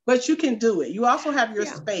 No, but you can do it. You also have your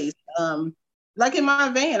space. Like in my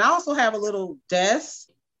van, I also have a little desk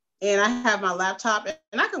and I have my laptop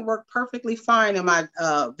and I can work perfectly fine in my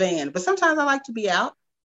van. But sometimes I like to be out.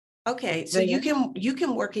 Okay, so you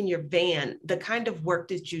can work in your van. The kind of work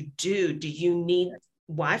that you do you need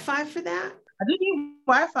Wi-Fi for that? I do need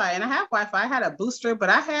Wi-Fi, and I have Wi-Fi. I had a booster,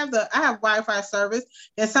 but I have Wi-Fi service.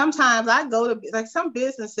 And sometimes I go to like some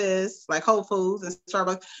businesses like Whole Foods and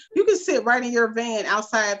Starbucks. You can sit right in your van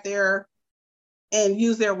outside there and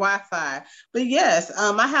use their Wi-Fi. But yes,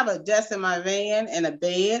 I have a desk in my van and a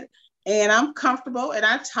bed. and I'm comfortable and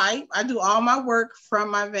I type. I do all my work from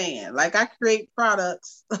my van. Like I create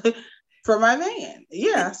products for my van.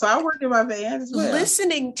 Yeah. So I work in my van as well.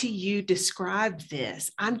 Listening to you describe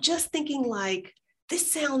this, I'm just thinking like,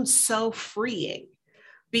 this sounds so freeing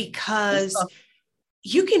because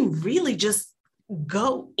you can really just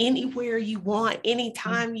go anywhere you want,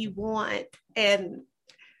 anytime you want. And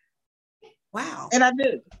wow. And I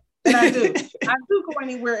do. And I do. I do go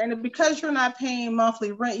anywhere. And because you're not paying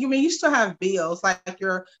monthly rent, you still have bills like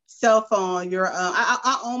your cell phone, your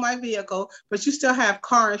I own my vehicle, but you still have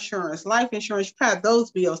car insurance, life insurance, you have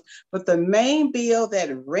those bills. But the main bill,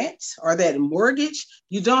 that rent or that mortgage,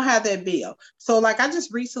 you don't have that bill. So like I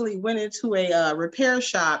just recently went into a repair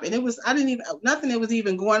shop, and nothing that was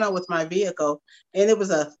even going on with my vehicle. And it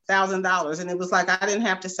was $1,000. And it was like, I didn't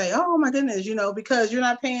have to say, oh my goodness, because you're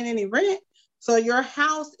not paying any rent. So your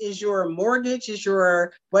house is your mortgage, is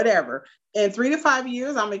your whatever. In 3 to 5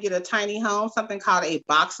 years, I'm gonna get a tiny home, something called a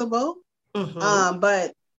boxable. Mm-hmm.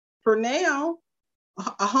 But for now,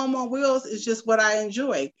 a home on wheels is just what I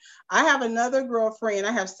enjoy. I have another girlfriend.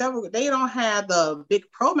 I have several. They don't have the big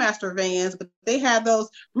ProMaster vans, but they have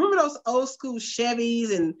those. Remember those old school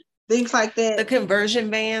Chevys and things like that? The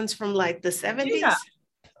conversion vans from like the 70s? Yeah.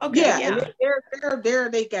 Okay, yeah. And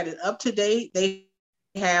they got it up to date. They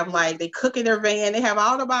have they cook in their van, they have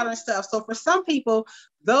all the modern stuff. So for some people,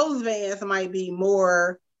 those vans might be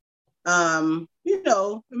more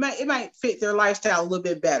it might fit their lifestyle a little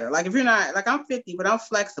bit better. Like if you're not, like I'm 50, but I'm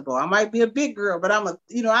flexible. I might be a big girl, but I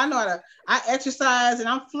know I exercise and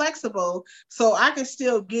I'm flexible, so I can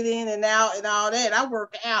still get in and out and all that. I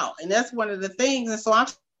work out, and that's one of the things. And so I'm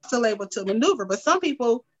still able to maneuver, but some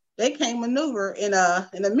people, they can't maneuver in a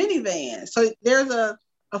minivan. So there's a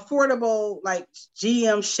affordable like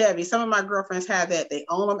GM Chevy. Some of my girlfriends have that. They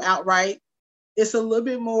own them outright. It's a little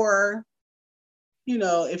bit more,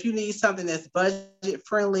 if you need something that's budget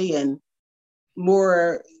friendly and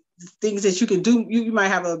more things that you can do, you might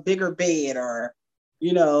have a bigger bed or,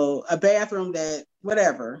 a bathroom that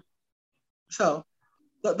whatever. So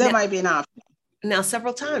that might be an option. Now,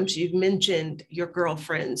 several times you've mentioned your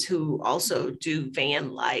girlfriends who also do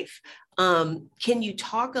van life. Can you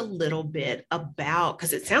talk a little bit about,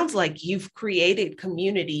 because it sounds like you've created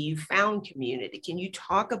community, you found community. Can you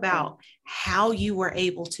talk about how you were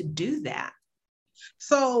able to do that?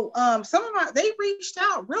 So they reached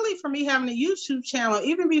out really for me having a YouTube channel.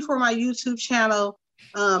 Even before my YouTube channel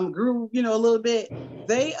grew, a little bit,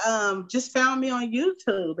 they just found me on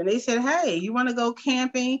YouTube and they said, hey, you want to go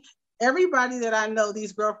camping? Everybody that I know,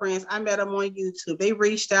 these girlfriends, I met them on YouTube. They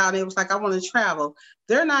reached out and it was like, I want to travel.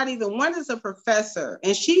 They're not even, one is a professor,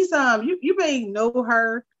 and she's, you may know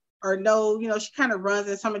her or know, she kind of runs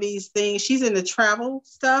in some of these things. She's in the travel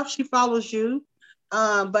stuff. She follows you.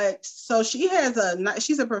 But so she's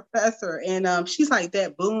a professor, and she's like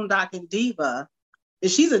that boondocking diva. And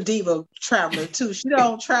she's a diva traveler too. She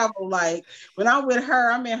don't travel like, when I'm with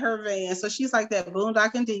her, I'm in her van. So she's like that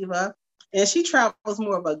boondocking diva. And she travels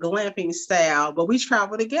more of a glamping style, but we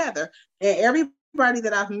travel together. And everybody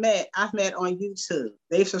that I've met on YouTube.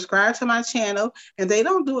 They've subscribed to my channel, and they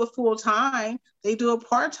don't do it full time. They do it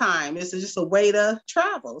part time. It's just a way to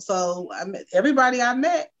travel. So everybody I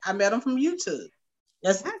met them from YouTube.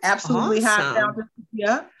 That's absolutely awesome. How I found it.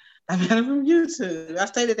 Yeah, I met them from YouTube. I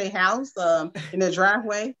stayed at their house in their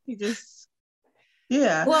driveway.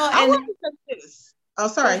 Yeah. Well, I want to say this. Oh,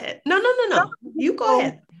 sorry. No. You go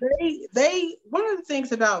ahead. They one of the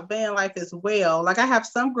things about van life as well, like I have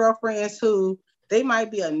some girlfriends who they might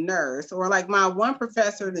be a nurse, or like my one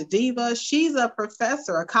professor, the diva, she's a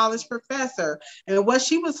professor, a college professor. And what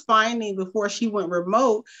she was finding before she went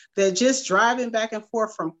remote, that just driving back and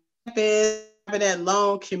forth from campus, having that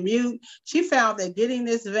long commute, she found that getting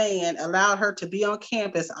this van allowed her to be on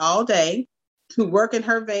campus all day, to work in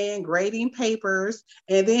her van, grading papers,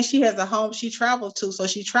 and then she has a home she travels to. So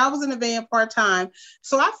she travels in the van part-time.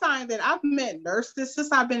 So I find that I've met nurses,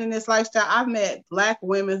 since I've been in this lifestyle, I've met Black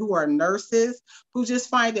women who are nurses who just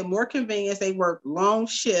find it more convenient. They work long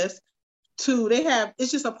shifts.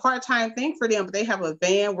 It's just a part-time thing for them, but they have a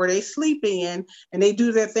van where they sleep in and they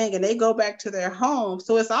do their thing and they go back to their home.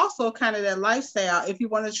 So it's also kind of that lifestyle. If you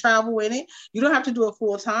want to travel in it, you don't have to do it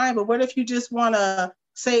full-time, but what if you just want to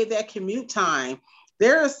save that commute time?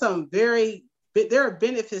 There are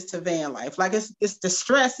benefits to van life. Like it's the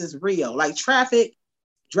stress is real, like traffic,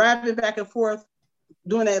 driving back and forth,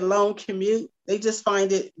 doing that long commute. They just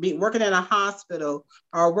find it, working in a hospital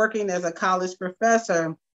or working as a college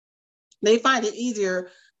professor, they find it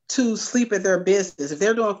easier to sleep at their business. If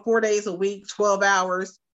they're doing 4 days a week, 12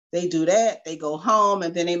 hours, They do that, they go home,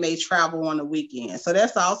 and then they may travel on the weekend. So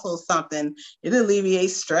that's also something, it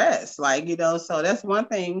alleviates stress. Like, so that's one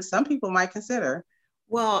thing some people might consider.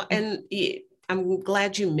 Well, and I'm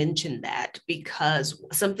glad you mentioned that, because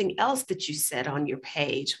something else that you said on your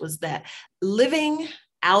page was that living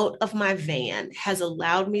out of my van has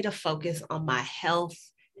allowed me to focus on my health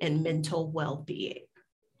and mental well-being.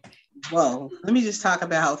 Well, let me just talk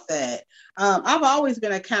about that. I've always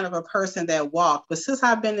been a kind of a person that walked, but since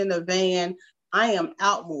I've been in the van, I am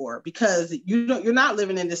out more, because you're not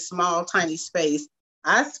living in this small, tiny space.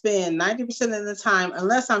 I spend 90% of the time,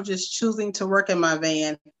 unless I'm just choosing to work in my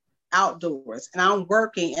van, outdoors, and I'm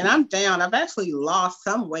working and I'm down. I've actually lost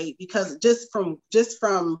some weight because just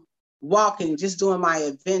from walking, just doing my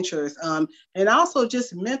adventures, and also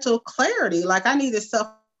just mental clarity. Like, I needed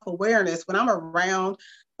self-awareness when I'm around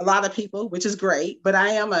a lot of people, which is great, but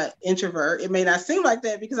I am an introvert. It may not seem like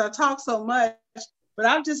that because I talk so much, but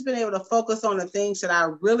I've just been able to focus on the things that I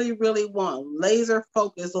really, really want, laser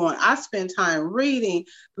focus on. I spend time reading,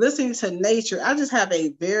 listening to nature. I just have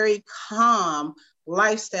a very calm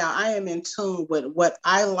lifestyle. I am in tune with what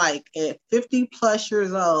I like. At 50 plus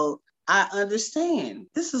years old, I understand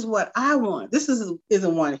this is what I want. This isn't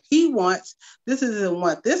what he wants. This isn't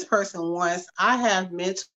what this person wants. I have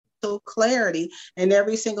mental clarity, and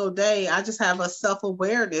every single day I just have a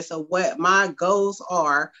self-awareness of what my goals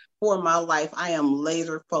are for my life. I am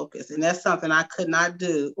laser focused, and that's something I could not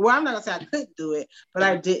do. Well, I'm not gonna say I couldn't do it, but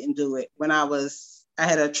I didn't do it when I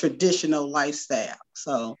had a traditional lifestyle.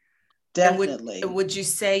 So definitely. And would you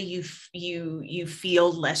say you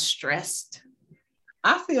feel less stressed?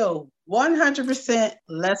 I feel 100%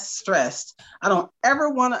 less stressed. I don't ever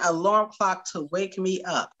want an alarm clock to wake me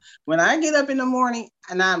up. When I get up in the morning,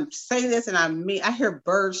 and I say this and I hear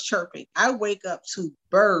birds chirping. I wake up to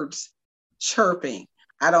birds chirping.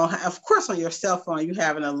 Of course, on your cell phone, you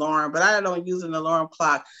have an alarm, but I don't use an alarm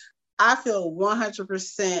clock. I feel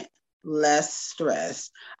 100% less stress.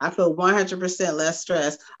 I feel 100% less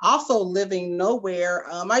stress. Also, living nowhere.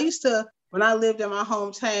 When I lived in my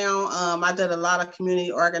hometown, I did a lot of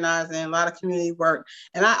community organizing, a lot of community work.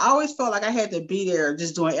 And I always felt like I had to be there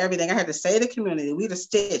just doing everything. I had to save the community. We the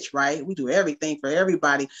Stitch, right? We do everything for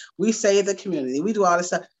everybody. We save the community. We do all this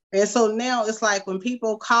stuff. And so now it's like when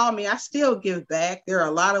people call me, I still give back. There are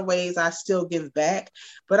a lot of ways I still give back,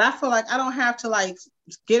 but I feel like I don't have to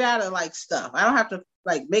get out of stuff. I don't have to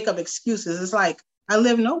make up excuses. It's like I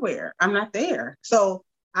live nowhere. I'm not there. So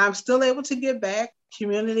I'm still able to give back.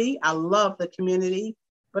 Community. I love the community,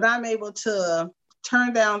 but I'm able to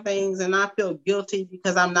turn down things and not feel guilty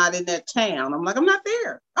because I'm not in that town. I'm like, I'm not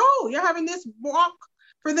there. Oh, you're having this walk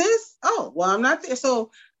for this? Oh, well, I'm not there. So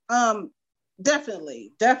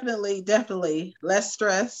definitely less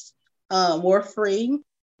stressed, more free,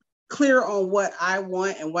 clear on what I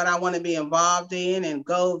want and what I want to be involved in, and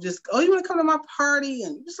you want to come to my party?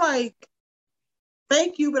 And just like,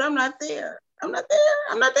 thank you, but I'm not there. I'm not there.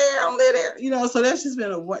 I don't live there. So that's just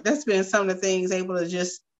been some of the things, able to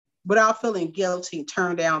just, without feeling guilty,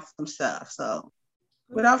 turn down some stuff. So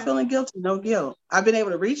without feeling guilty, no guilt. I've been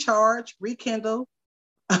able to recharge, rekindle,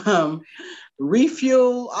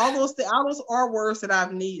 refuel, all those are words that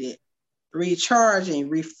I've needed. Recharging,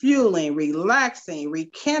 refueling, relaxing,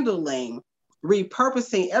 rekindling,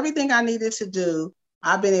 repurposing, everything I needed to do.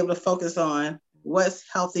 I've been able to focus on what's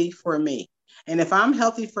healthy for me. And if I'm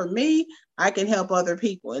healthy for me, I can help other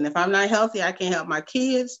people. And if I'm not healthy, I can't help my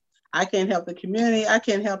kids. I can't help the community. I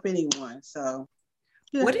can't help anyone. So,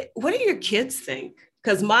 yeah. What do your kids think?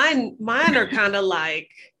 Because mine are kind of like,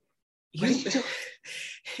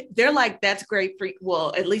 they're like, that's great for you.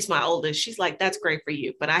 Well, at least my oldest, she's like, that's great for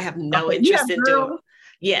you, but I have no interest in doing it.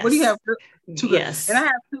 Yes. What do you have? Two yes. And I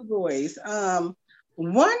have two boys.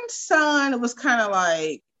 One son was kind of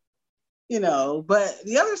like, but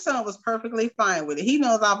the other son was perfectly fine with it. He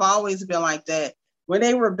knows I've always been like that. When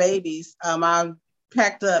they were babies, I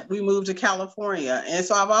packed up, we moved to California. And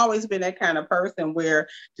so I've always been that kind of person where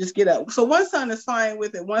just get up. So one son is fine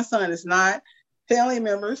with it, one son is not. Family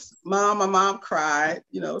members, my mom cried,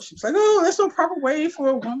 she was like, oh, that's no proper way for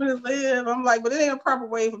a woman to live. I'm like, but it ain't a proper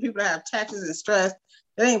way for people to have taxes and stress.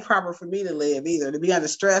 It ain't proper for me to live either, to be under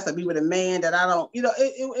stress or be with a man that I don't, in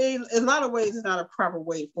a lot of ways, it's not a proper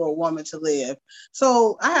way for a woman to live.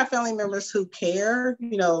 So I have family members who care,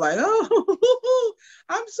 like, oh,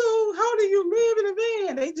 how do you live in a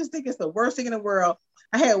van? They just think it's the worst thing in the world.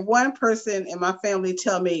 I had one person in my family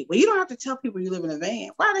tell me, well, you don't have to tell people you live in a van.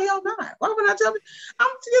 Why the hell not? Why would I tell people?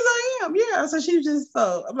 Because I am. Yeah. So she just,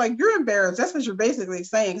 I'm like, you're embarrassed. That's what you're basically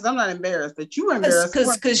saying. Because I'm not embarrassed, but you're embarrassed.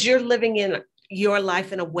 Because you're living in your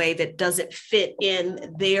life in a way that doesn't fit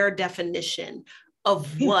in their definition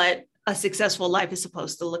of what a successful life is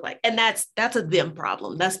supposed to look like. And that's a them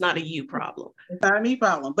problem. That's not a you problem. It's not a me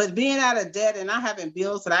problem. But being out of debt and not having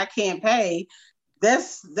bills that I can't pay,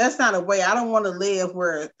 that's not a way. I don't want to live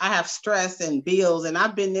where I have stress and bills. And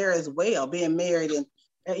I've been there as well, being married, and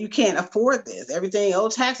you can't afford this. Everything, oh,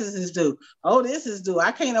 taxes is due. Oh, this is due.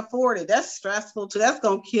 I can't afford it. That's stressful too. That's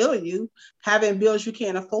going to kill you, having bills you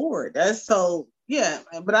can't afford. That's so, yeah.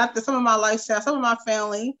 But some of my lifestyle, some of my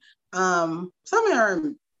family, some are,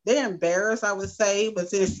 they're embarrassed, I would say,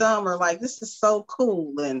 but then some are like, this is so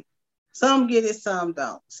cool. And some get it, some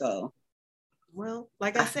don't. So, well,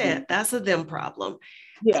 like I said, that's a them problem.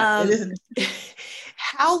 Yeah. It is.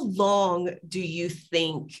 How long do you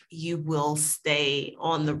think you will stay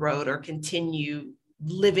on the road or continue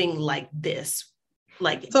living like this,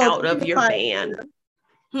 like out of your van?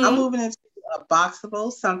 I'm moving into a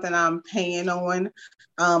Boxable, something I'm paying on.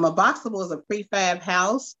 A Boxable is a prefab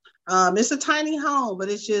house. It's a tiny home, but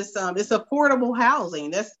it's just it's affordable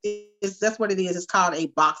housing. That's what it is. It's called a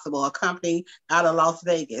Boxable, a company out of Las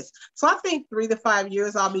Vegas. So I think 3 to 5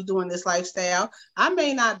 years I'll be doing this lifestyle. I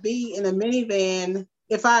may not be in a minivan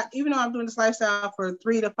even though I'm doing this lifestyle for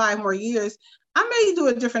 3 to 5 more years. I may do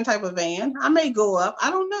a different type of van. I may go up.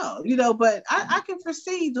 I don't know, but I can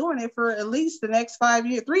foresee doing it for at least the next 5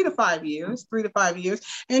 years, 3 to 5 years, 3 to 5 years.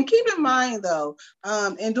 And keep in mind though,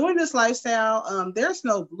 in doing this lifestyle, there's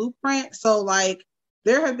no blueprint. So like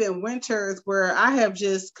there have been winters where I have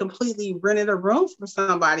just completely rented a room for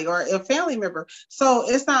somebody or a family member. So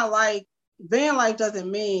it's not like van life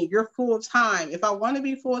doesn't mean you're full time. If I want to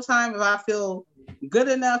be full time, if I feel good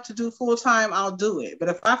enough to do full time, I'll do it. But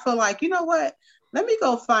if I feel like, you know what, let me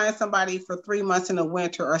go find somebody for 3 months in the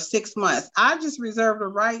winter or 6 months, I just reserve the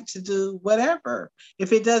right to do whatever.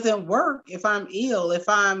 If it doesn't work, if I'm ill, if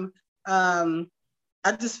I'm, I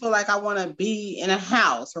just feel like I want to be in a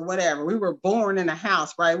house or whatever. We were born in a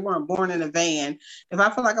house, right? We weren't born in a van. If I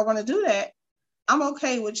feel like I want to do that, I'm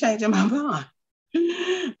okay with changing my mind.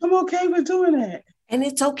 I'm okay with doing that. And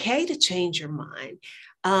it's okay to change your mind.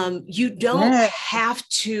 You don't have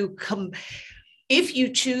to if you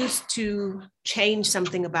choose to change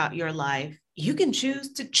something about your life, you can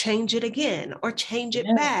choose to change it again or change it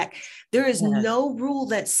back. There is no rule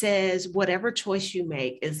that says whatever choice you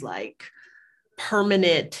make is like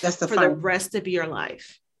permanent for the rest of your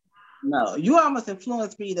life. No, you almost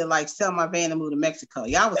influenced me to like sell my van and move to Mexico.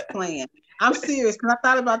 Y'all was playing. I'm serious because I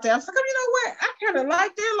thought about that. I was like, you know what? I kind of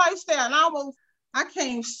like their lifestyle. And I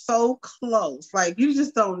came so close. Like, you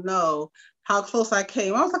just don't know how close I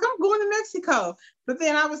came. I was like, I'm going to Mexico. But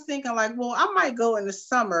then I was thinking like, well, I might go in the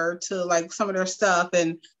summer to like some of their stuff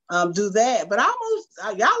and do that. But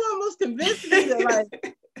y'all almost convinced me that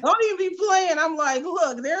like, don't even be playing. I'm like,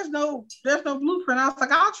 look, there's no blueprint. I was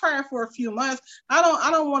like, I'll try it for a few months. I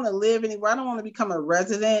don't want to live anywhere. I don't want to become a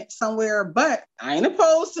resident somewhere, but I ain't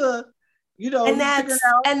opposed to, and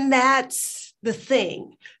that's the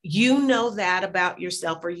thing. You know that about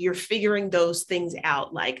yourself, or you're figuring those things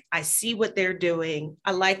out. Like, I see what they're doing.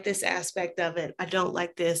 I like this aspect of it. I don't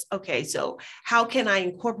like this. Okay, so how can I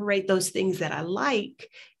incorporate those things that I like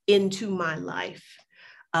into my life?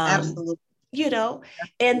 Absolutely.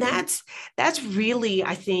 And that's really,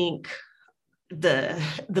 I think, the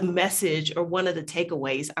message, or one of the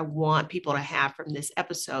takeaways I want people to have from this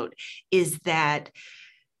episode, is that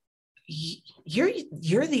you're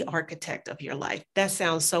the architect of your life. That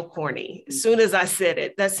sounds so corny. As soon as I said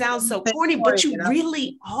it, that sounds so corny, but you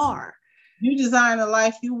really are. You design a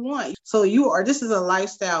life you want. So this is a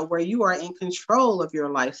lifestyle where you are in control of your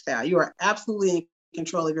lifestyle. You are absolutely in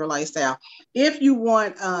control of your lifestyle. If you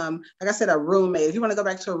want, like I said, a roommate, if you want to go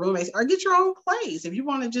back to a roommate or get your own place, if you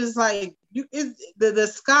want to just like, the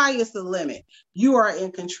sky is the limit. You are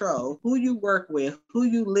in control. Who you work with, who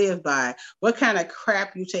you live by, what kind of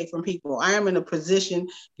crap you take from people. I am in a position,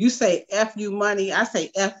 you say F you money, I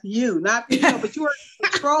say F you, not people, but you are in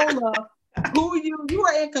control of who you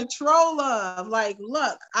are in control of. Like,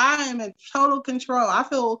 look, I am in total control. I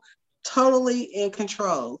feel totally in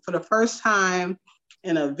control. For the first time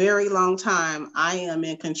in a very long time, I am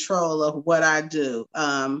in control of what I do.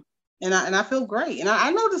 And I feel great. And I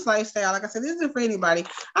know this lifestyle, like I said, this isn't for anybody.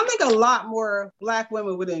 I think a lot more Black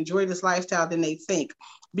women would enjoy this lifestyle than they think,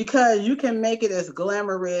 because you can make it as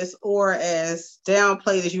glamorous or as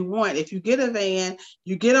downplayed as you want. If you get a van,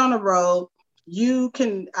 you get on the road, you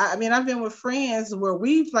can, I've been with friends where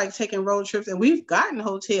we've like taken road trips and we've gotten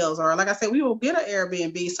hotels, or like I said, we will get an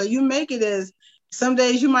Airbnb. So you make it as, some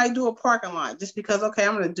days you might do a parking lot just because, okay,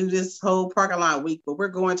 I'm going to do this whole parking lot week, but we're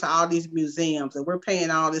going to all these museums and we're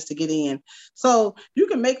paying all this to get in. So you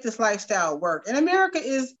can make this lifestyle work. And America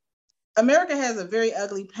is America has a very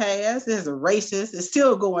ugly past. There's a racist. It's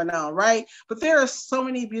still going on, right? But there are so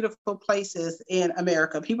many beautiful places in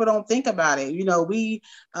America. People don't think about it. We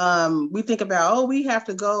think about, oh, we have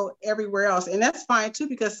to go everywhere else, and that's fine too,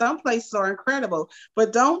 because some places are incredible.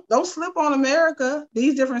 But don't slip on America.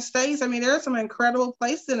 These different states. I mean, there are some incredible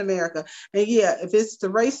places in America. And yeah, if it's the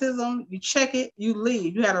racism, you check it, you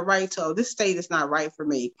leave. You had a right to. Oh, this state is not right for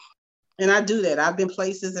me, and I do that. I've been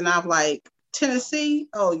places, and I've like. Tennessee,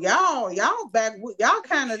 oh y'all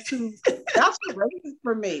kind of too racist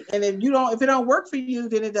for me. And if it don't work for you,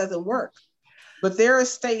 then it doesn't work. But there are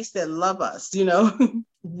states that love us,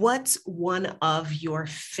 What's one of your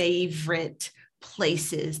favorite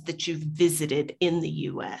places that you've visited in the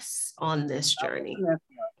US on this journey?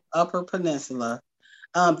 Upper Peninsula.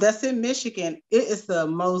 That's in Michigan. It is the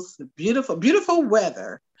most beautiful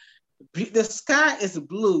weather. The sky is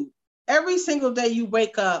blue. Every single day you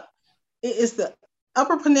wake up, it is the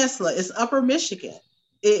Upper Peninsula. It's Upper Michigan.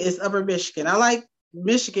 It is Upper Michigan. I like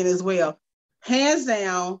Michigan as well. Hands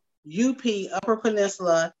down, UP, Upper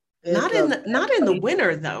Peninsula. Not in the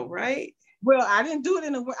winter though, right? Well, I didn't do it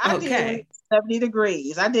in the winter. I did it when it was 70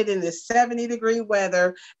 degrees. I did it in the 70-degree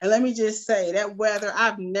weather. And let me just say that weather,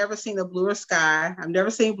 I've never seen a bluer sky. I've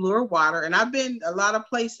never seen bluer water. And I've been a lot of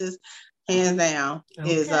places, hands down,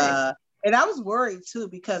 and I was worried too,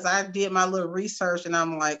 because I did my little research and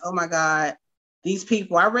I'm like, oh my God, these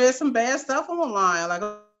people, I read some bad stuff online, like,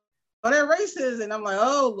 oh, they're racist. And I'm like,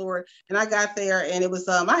 oh Lord. And I got there and it was,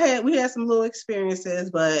 we had some little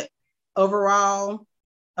experiences, but overall,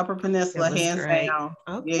 Upper Peninsula, hands down.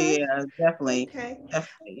 Okay. Yeah, definitely. Okay.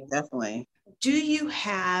 Definitely. Do you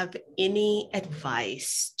have any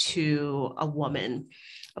advice to a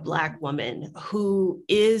Black woman who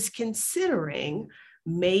is considering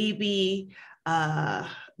maybe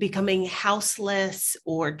becoming houseless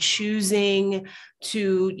or choosing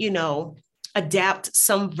to, adapt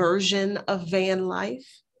some version of van life?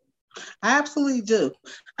 I absolutely do.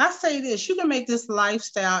 I say this, you can make this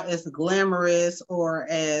lifestyle as glamorous or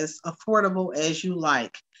as affordable as you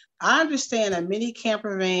like. I understand a mini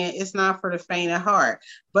camper van is not for the faint of heart,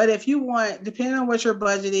 but if you want, depending on what your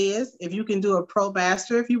budget is, if you can do a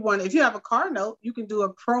ProMaster, if you have a car note, you can do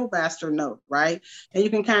a ProMaster note, right? And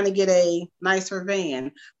you can kind of get a nicer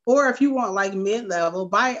van. Or if you want like mid-level,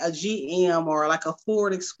 buy a GM or like a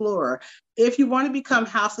Ford Explorer. If you want to become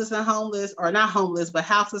houseless and homeless, or not homeless, but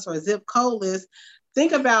houseless or zip codeless,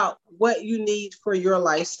 think about what you need for your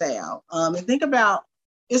lifestyle. And think about,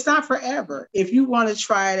 it's not forever. If you want to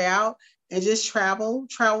try it out and just travel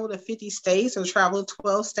to 50 states or travel to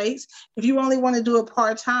 12 states, if you only want to do it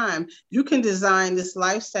part-time, you can design this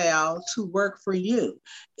lifestyle to work for you.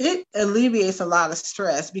 It alleviates a lot of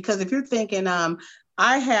stress, because if you're thinking,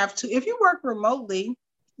 if you work remotely,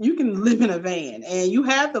 you can live in a van and you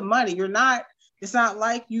have the money. It's not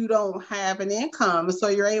like you don't have an income. So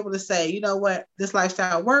you're able to say, you know what, this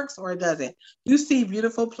lifestyle works or it doesn't. You see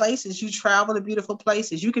beautiful places, you travel to beautiful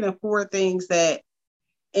places, you can afford things that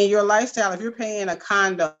in your lifestyle, if you're paying a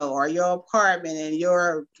condo or your apartment and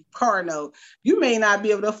your car note, you may not be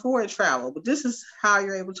able to afford travel, but this is how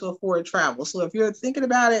you're able to afford travel. So if you're thinking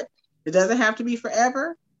about it, it doesn't have to be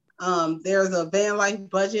forever. There's a van life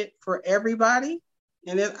budget for everybody.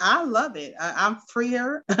 And I love it. I'm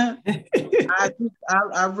freer.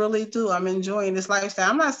 I really do. I'm enjoying this lifestyle.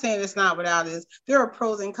 I'm not saying it's not without it. There are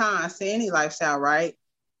pros and cons to any lifestyle, right?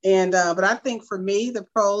 And but I think for me, the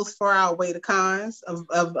pros far outweigh the cons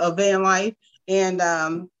of van life. And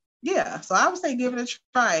so I would say give it a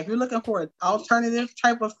try. If you're looking for an alternative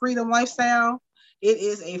type of freedom lifestyle, it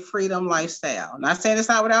is a freedom lifestyle. Not saying it's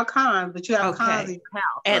not without cons, but you have cons in your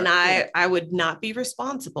house. And I would not be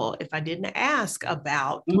responsible if I didn't ask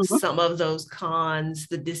about some of those cons,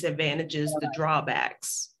 the disadvantages, the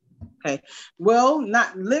drawbacks. Okay. Well,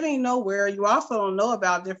 not living nowhere, you also don't know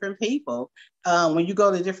about different people. When you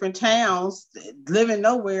go to different towns, living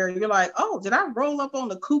nowhere, you're like, oh, did I roll up on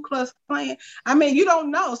the Ku Klux Klan? I mean, you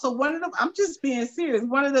don't know. So I'm just being serious.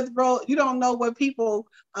 You don't know what people,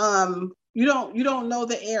 you don't know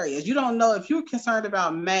the areas. You don't know if you're concerned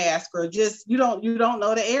about masks or just, you don't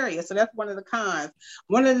know the area. So that's one of the cons.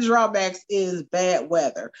 One of the drawbacks is bad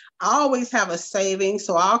weather. I always have a savings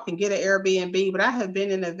so I can get an Airbnb, but I have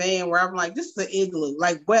been in a van where I'm like, this is an igloo,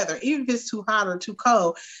 like weather, even if it's too hot or too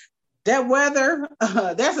cold, that weather,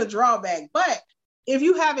 that's a drawback. But if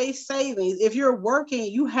you have a savings, if you're working,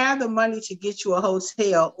 you have the money to get you a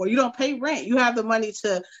hotel, or you don't pay rent. You have the money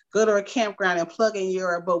to go to a campground and plug in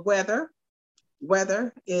but weather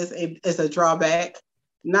is a drawback.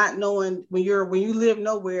 Not knowing when you live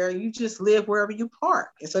nowhere, you just live wherever you park.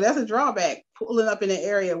 And so that's a drawback, pulling up in an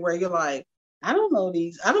area where you're like, I don't know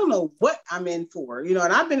these. I don't know what I'm in for, you know.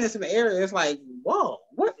 And I've been in some areas like, whoa,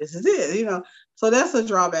 what is this, you know? So that's a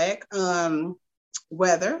drawback.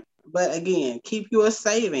 Weather, but again, keep your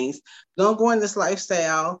savings. Don't go in this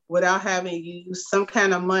lifestyle without having used some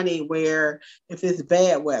kind of money. Where if it's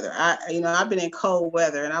bad weather, I've been in cold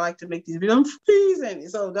weather, and I like to make these videos. I'm freezing,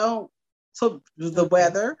 so don't. So the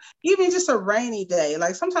weather, even just a rainy day,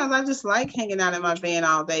 like sometimes I just like hanging out in my van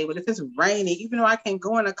all day, but if it's rainy, even though I can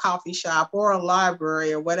go in a coffee shop or a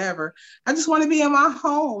library or whatever, I just want to be in my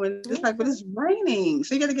home. And it's like, but it's raining,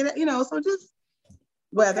 so you got to get it, you know, so just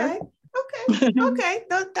weather. Okay.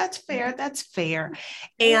 No, that's fair. That's fair.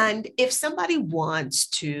 And if somebody wants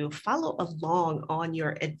to follow along on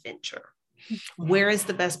your adventure, where is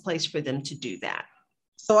the best place for them to do that?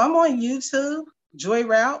 So I'm on YouTube, Joy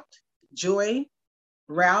Route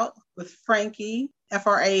with Frankie,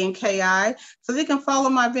 Franki. So they can follow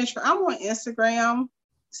my adventure. I'm on Instagram,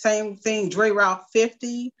 same thing, Joy Route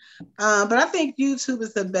 50. But I think YouTube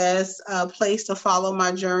is the best place to follow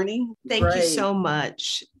my journey. Thank you so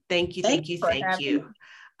much. Thank you.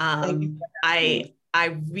 I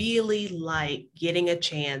really like getting a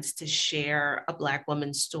chance to share a Black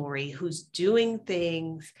woman's story who's doing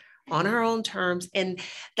things on her own terms, and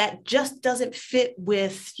that just doesn't fit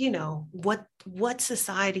with, you know, what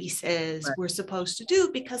society says we're supposed to do,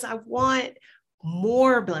 because I want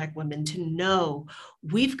more Black women to know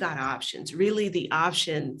we've got options. Really, the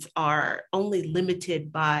options are only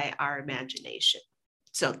limited by our imagination.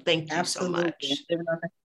 So thank you so much.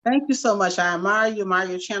 Thank you so much. I admire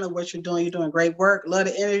your channel, what you're doing. You're doing great work. Love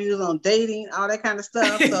the interviews on dating, all that kind of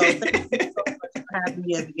stuff. So thank you so much for having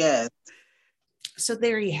me as a guest. So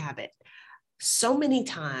there you have it. So many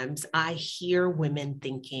times I hear women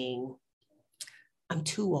thinking, I'm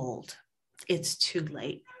too old. It's too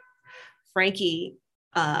late. Franki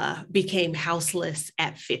became houseless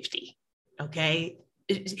at 50. Okay.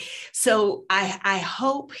 So I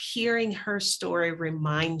hope hearing her story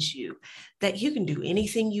reminds you that you can do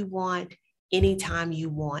anything you want, anytime you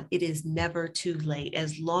want. It is never too late.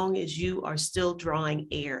 As long as you are still drawing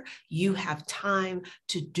air, you have time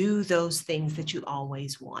to do those things that you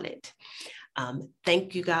always wanted.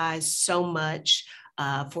 Thank you guys so much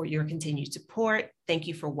for your continued support. Thank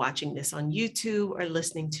you for watching this on YouTube or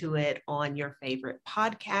listening to it on your favorite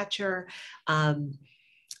podcatcher.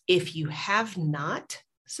 If you have not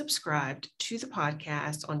subscribed to the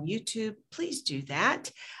podcast on YouTube, please do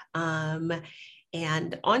that.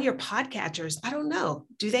 And on your podcatchers, I don't know,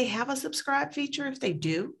 do they have a subscribe feature? If they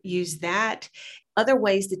do, use that. Other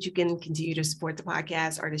ways that you can continue to support the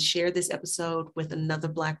podcast are to share this episode with another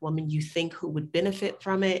Black woman you think who would benefit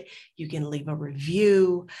from it. You can leave a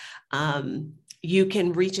review. You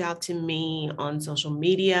can reach out to me on social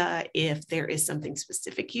media if there is something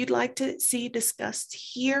specific you'd like to see discussed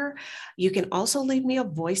here. You can also leave me a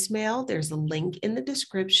voicemail. There's a link in the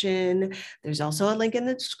description. There's also a link in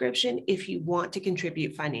the description if you want to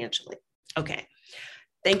contribute financially. Okay.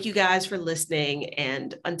 Thank you guys for listening,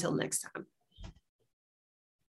 and until next time.